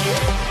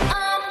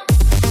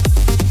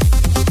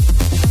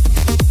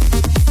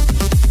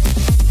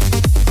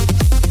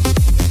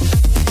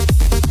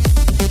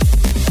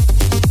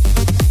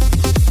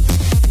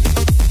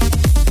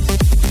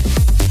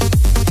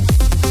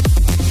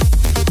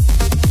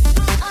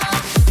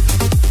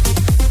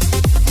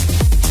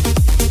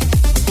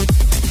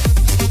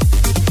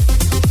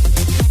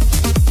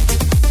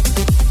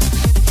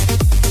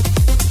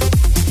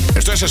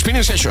 Esto es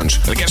Spinnin Sessions,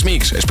 el guest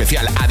mix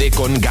especial AD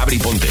con Gabri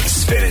Ponte.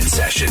 Spinnin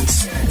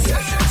Sessions.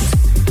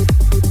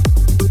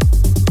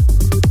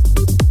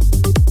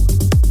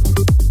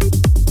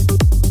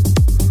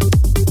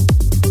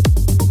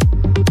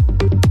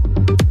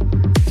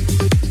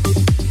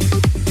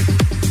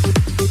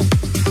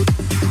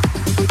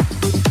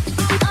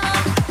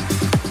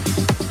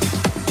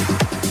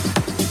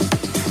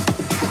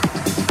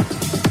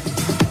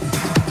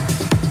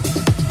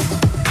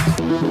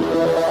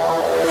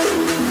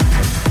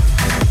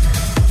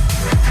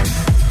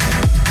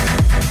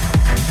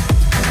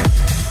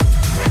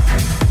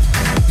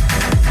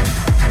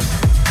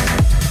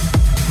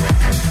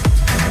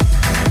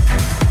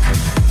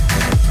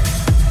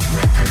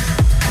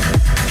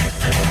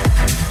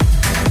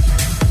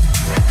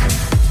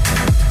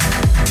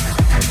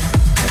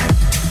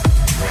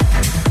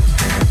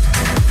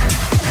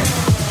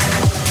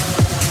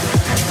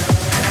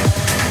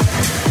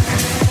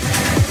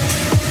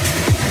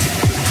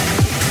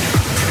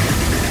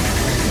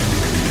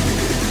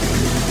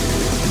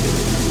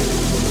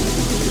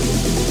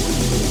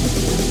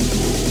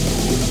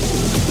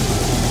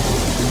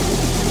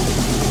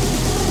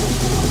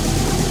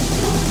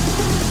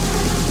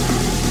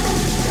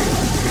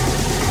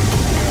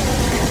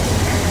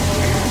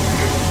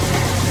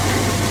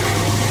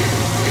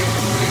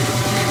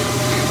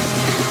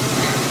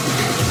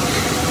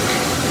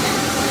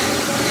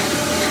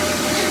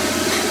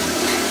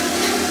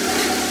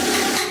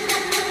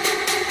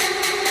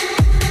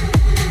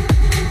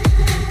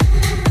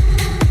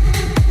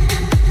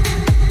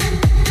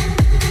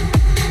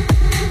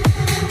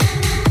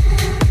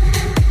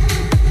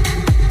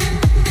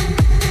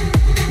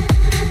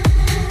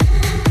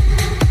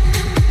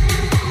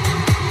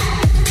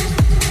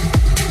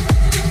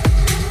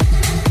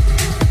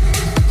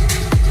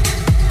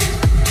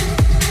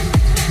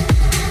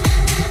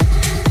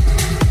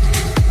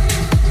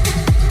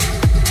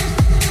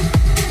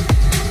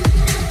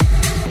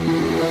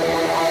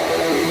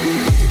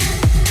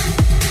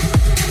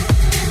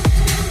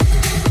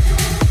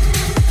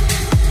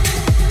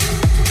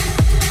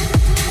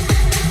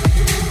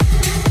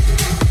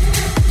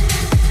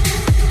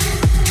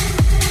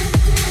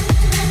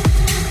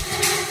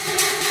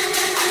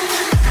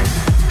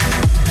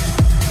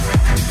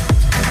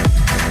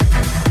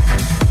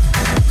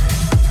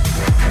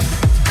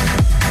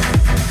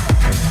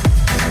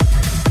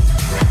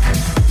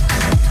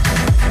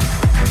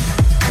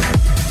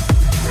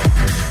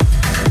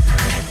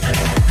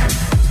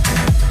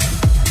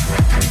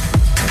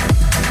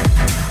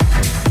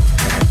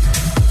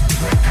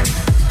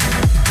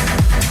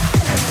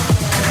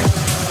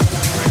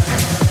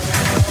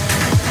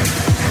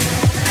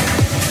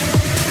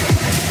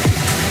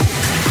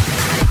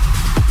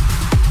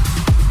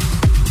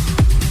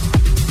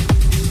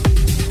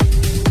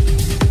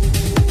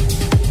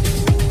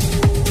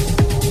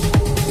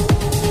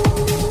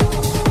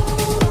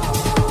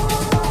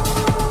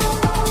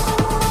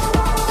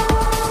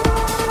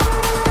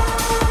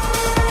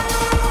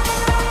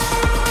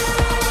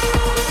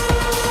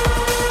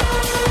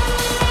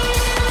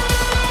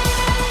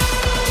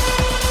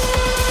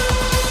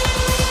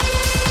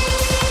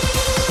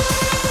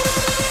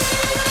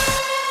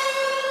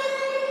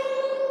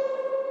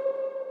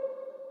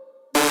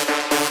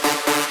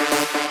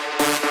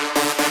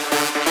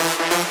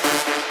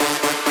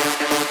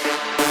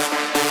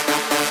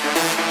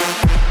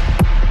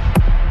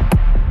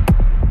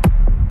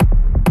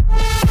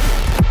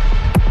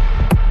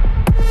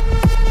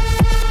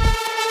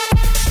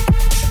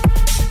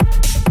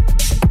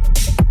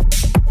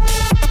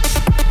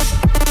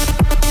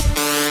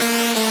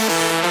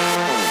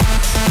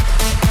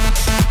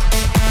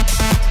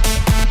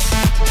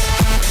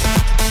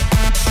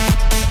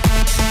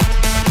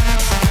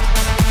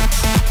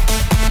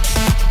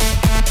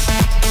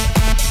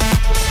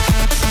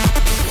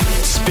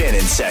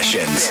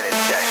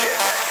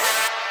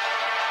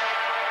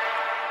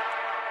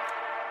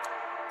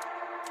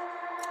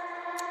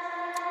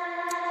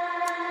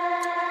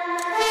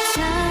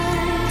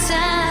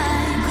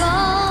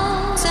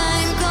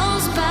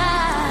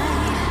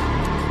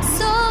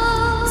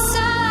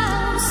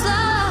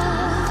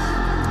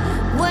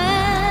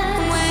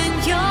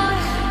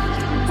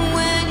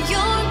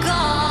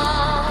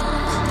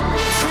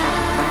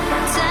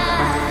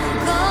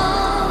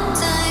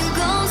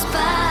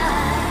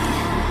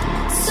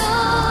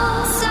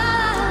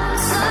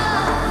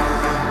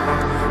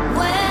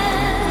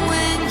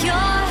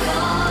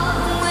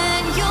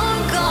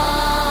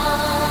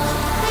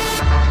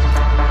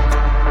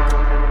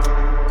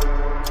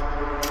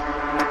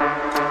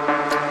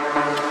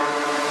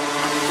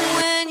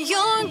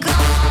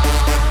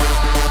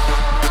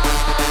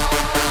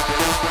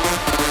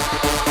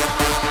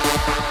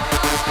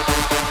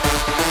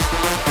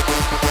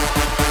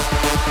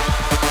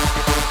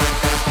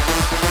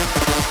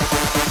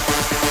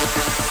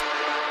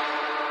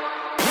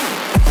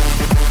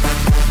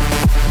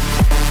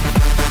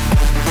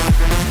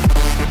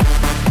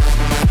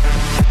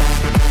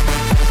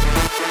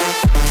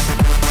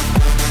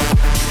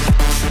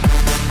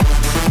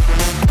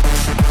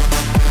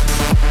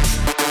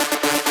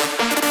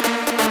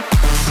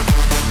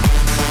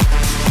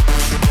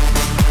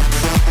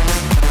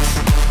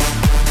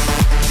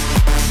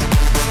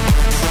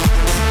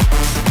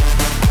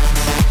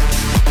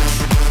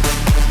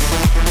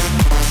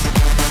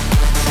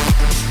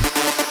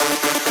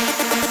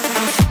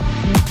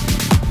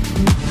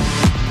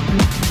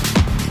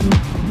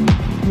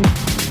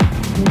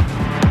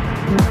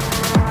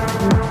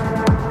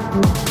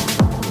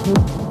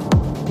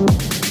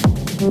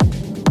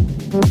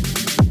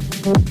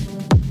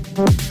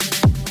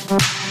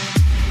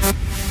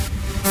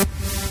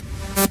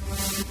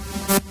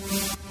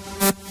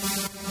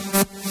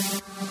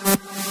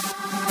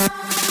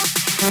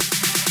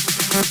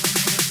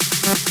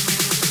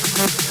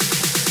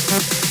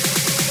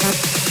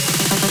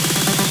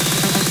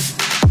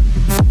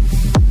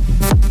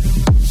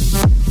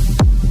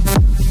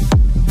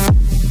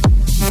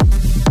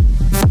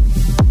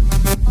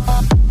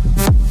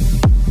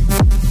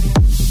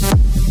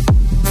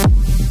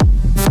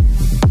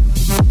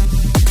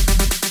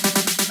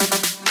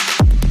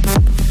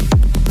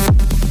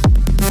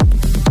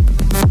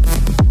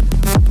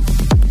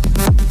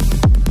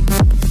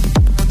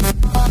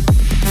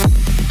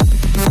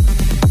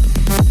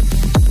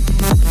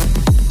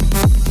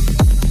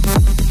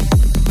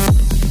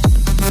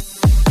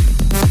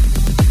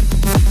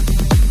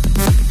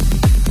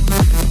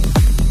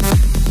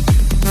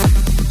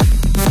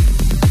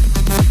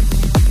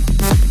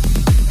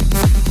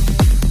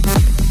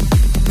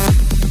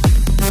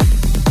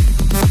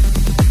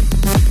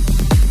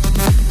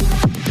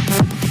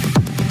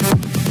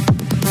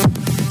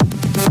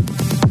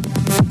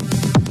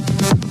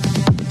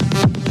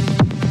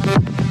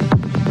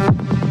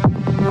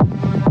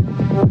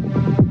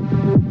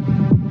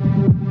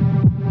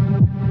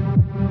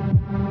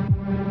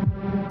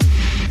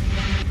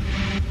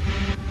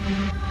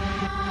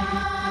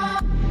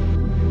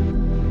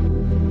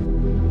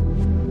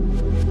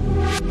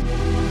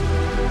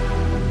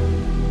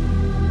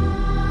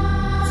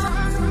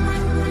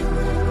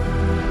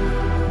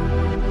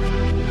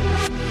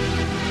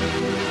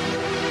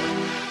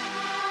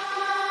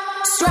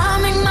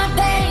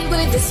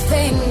 his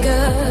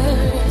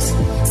fingers,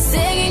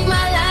 singing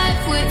my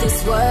life with his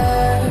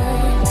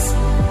words,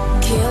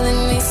 killing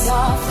me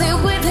softly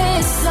with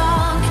his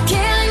song,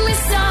 killing me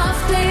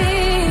softly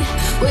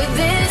with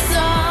his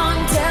song,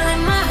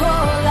 telling my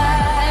whole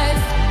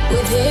life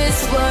with his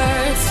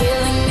words,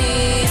 killing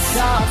me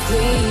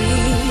softly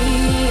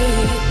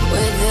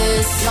with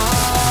his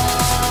song.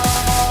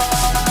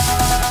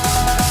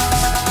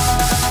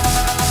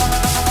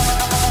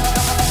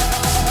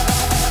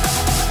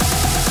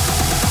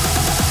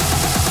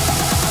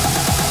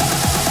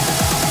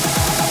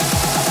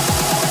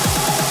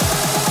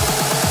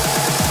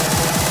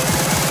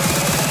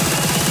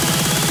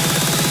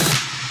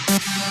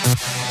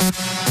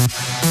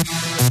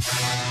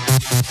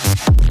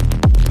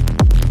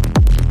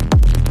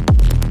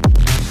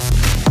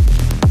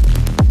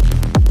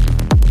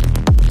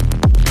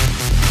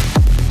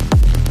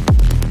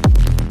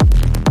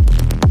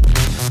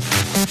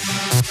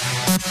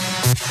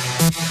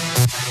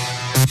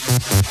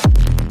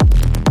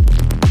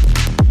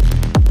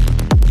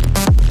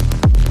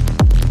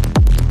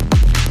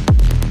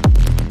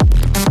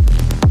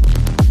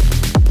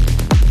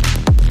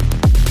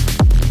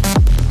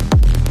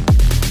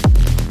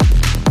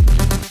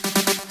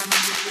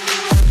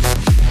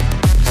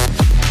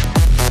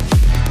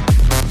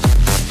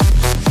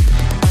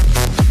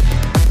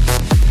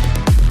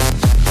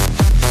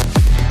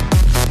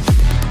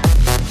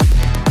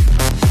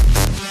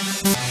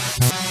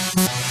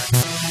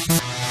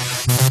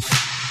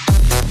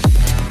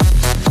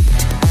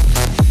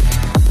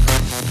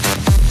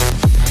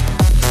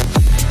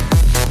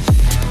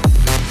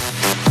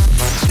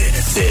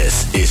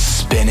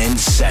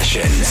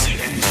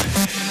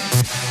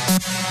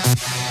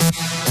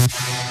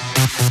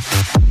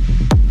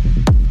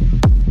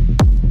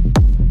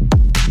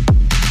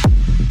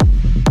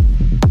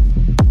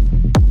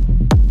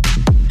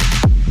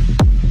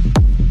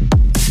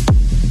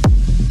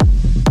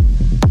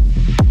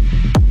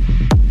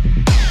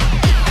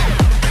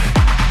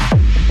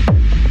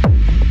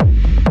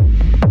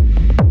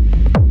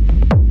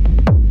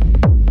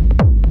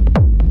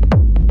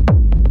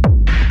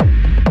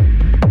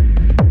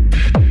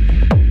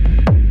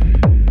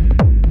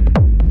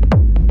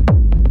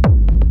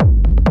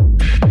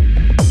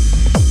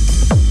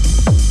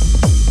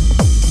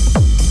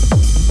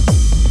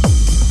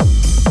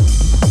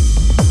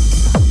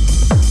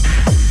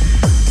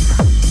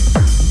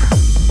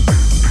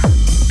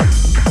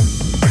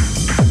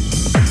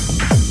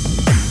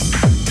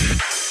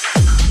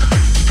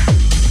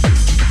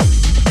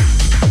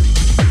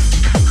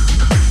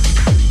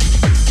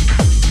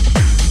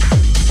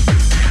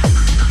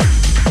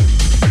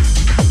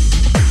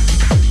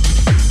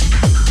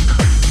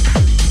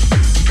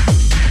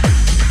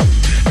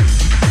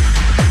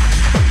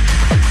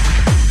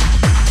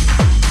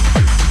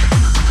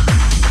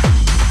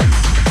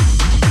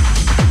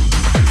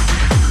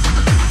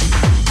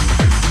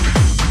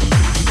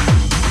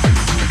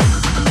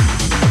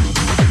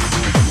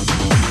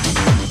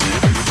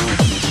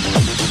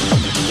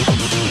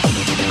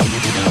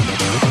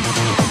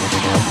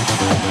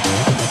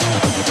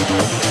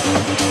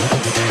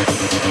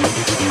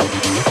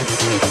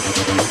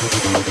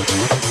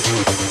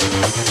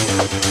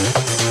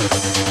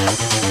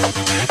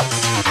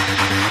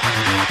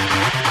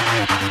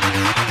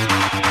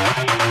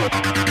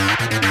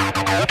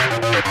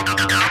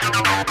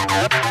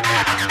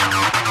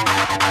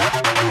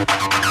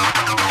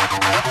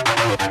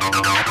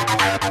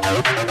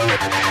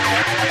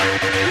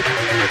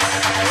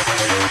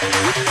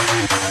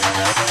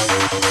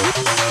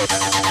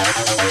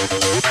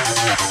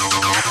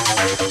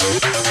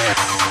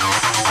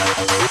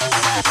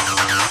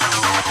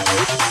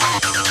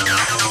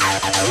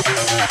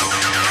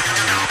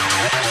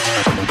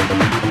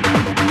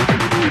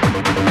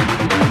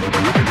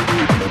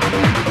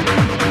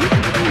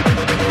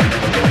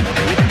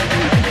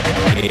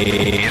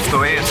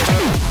 Esto es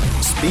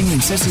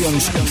Spinnin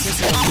Sessions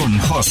con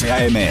José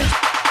A.M.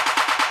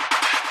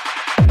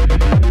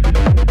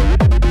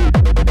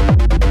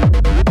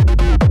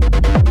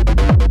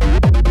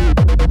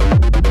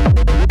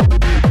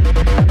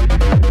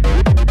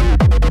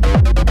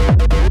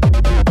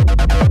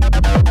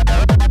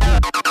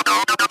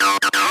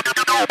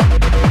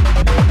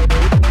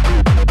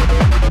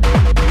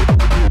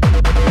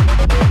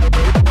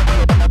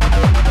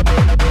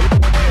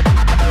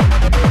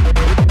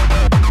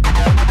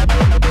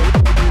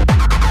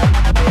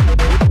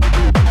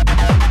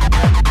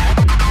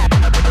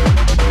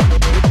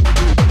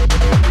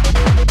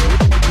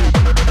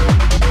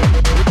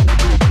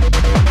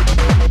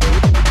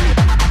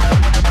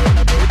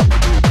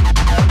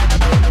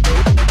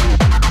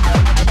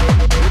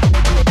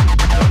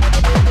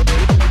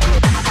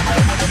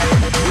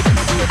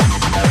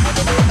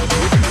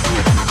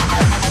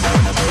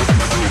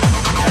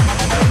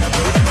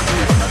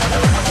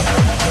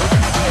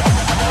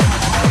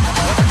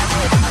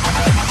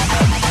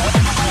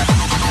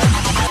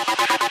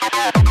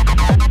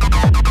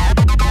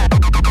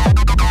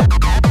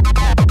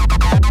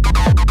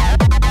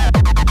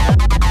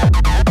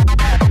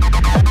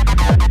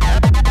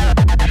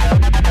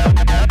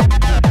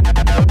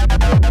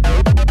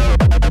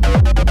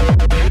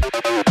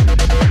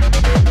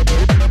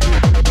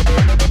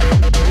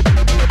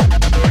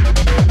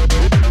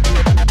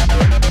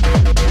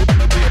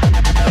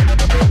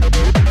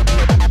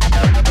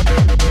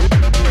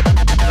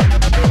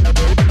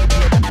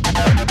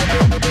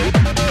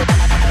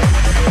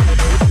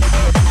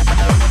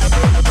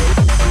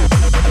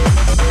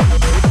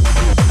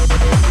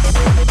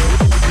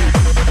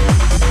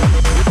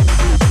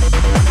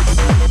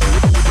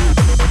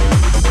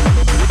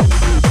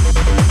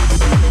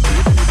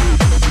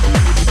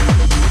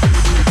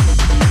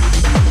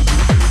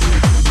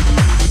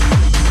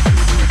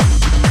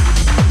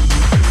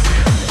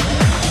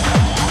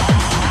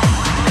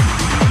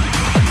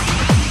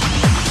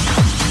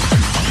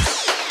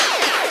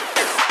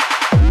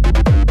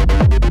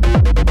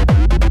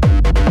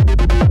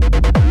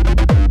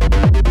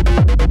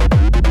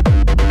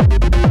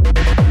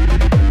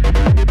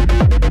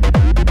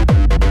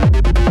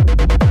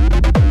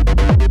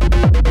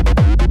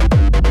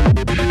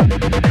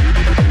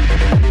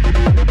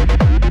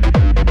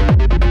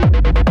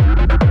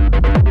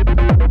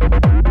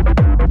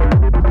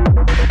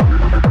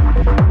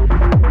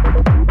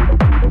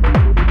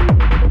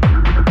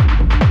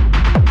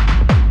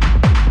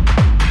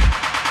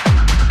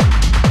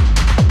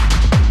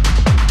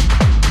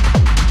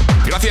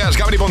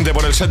 Ponte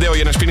por el set de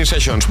hoy en Spinnin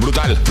Sessions.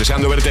 Brutal.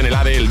 Deseando verte en el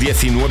ADE el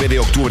 19 de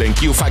octubre en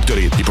Q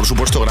Factory. Y por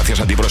supuesto, gracias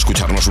a ti por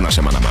escucharnos una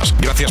semana más.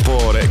 Gracias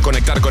por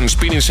conectar con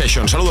Spinnin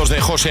Sessions. Saludos de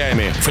José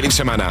A.M. Feliz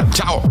semana.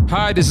 Chao.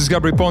 Hi, this is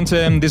Gabri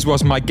Ponte. This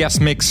was my guest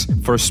mix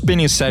for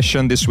Spinnin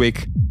Session this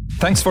week.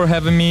 Thanks for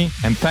having me,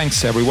 and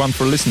thanks everyone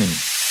for listening.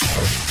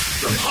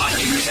 From hot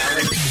new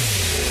talent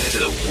to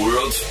the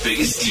world's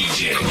biggest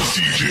DJs.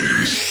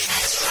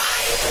 That's right.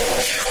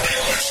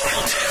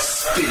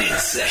 Spinnin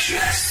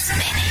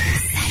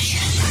Sessions.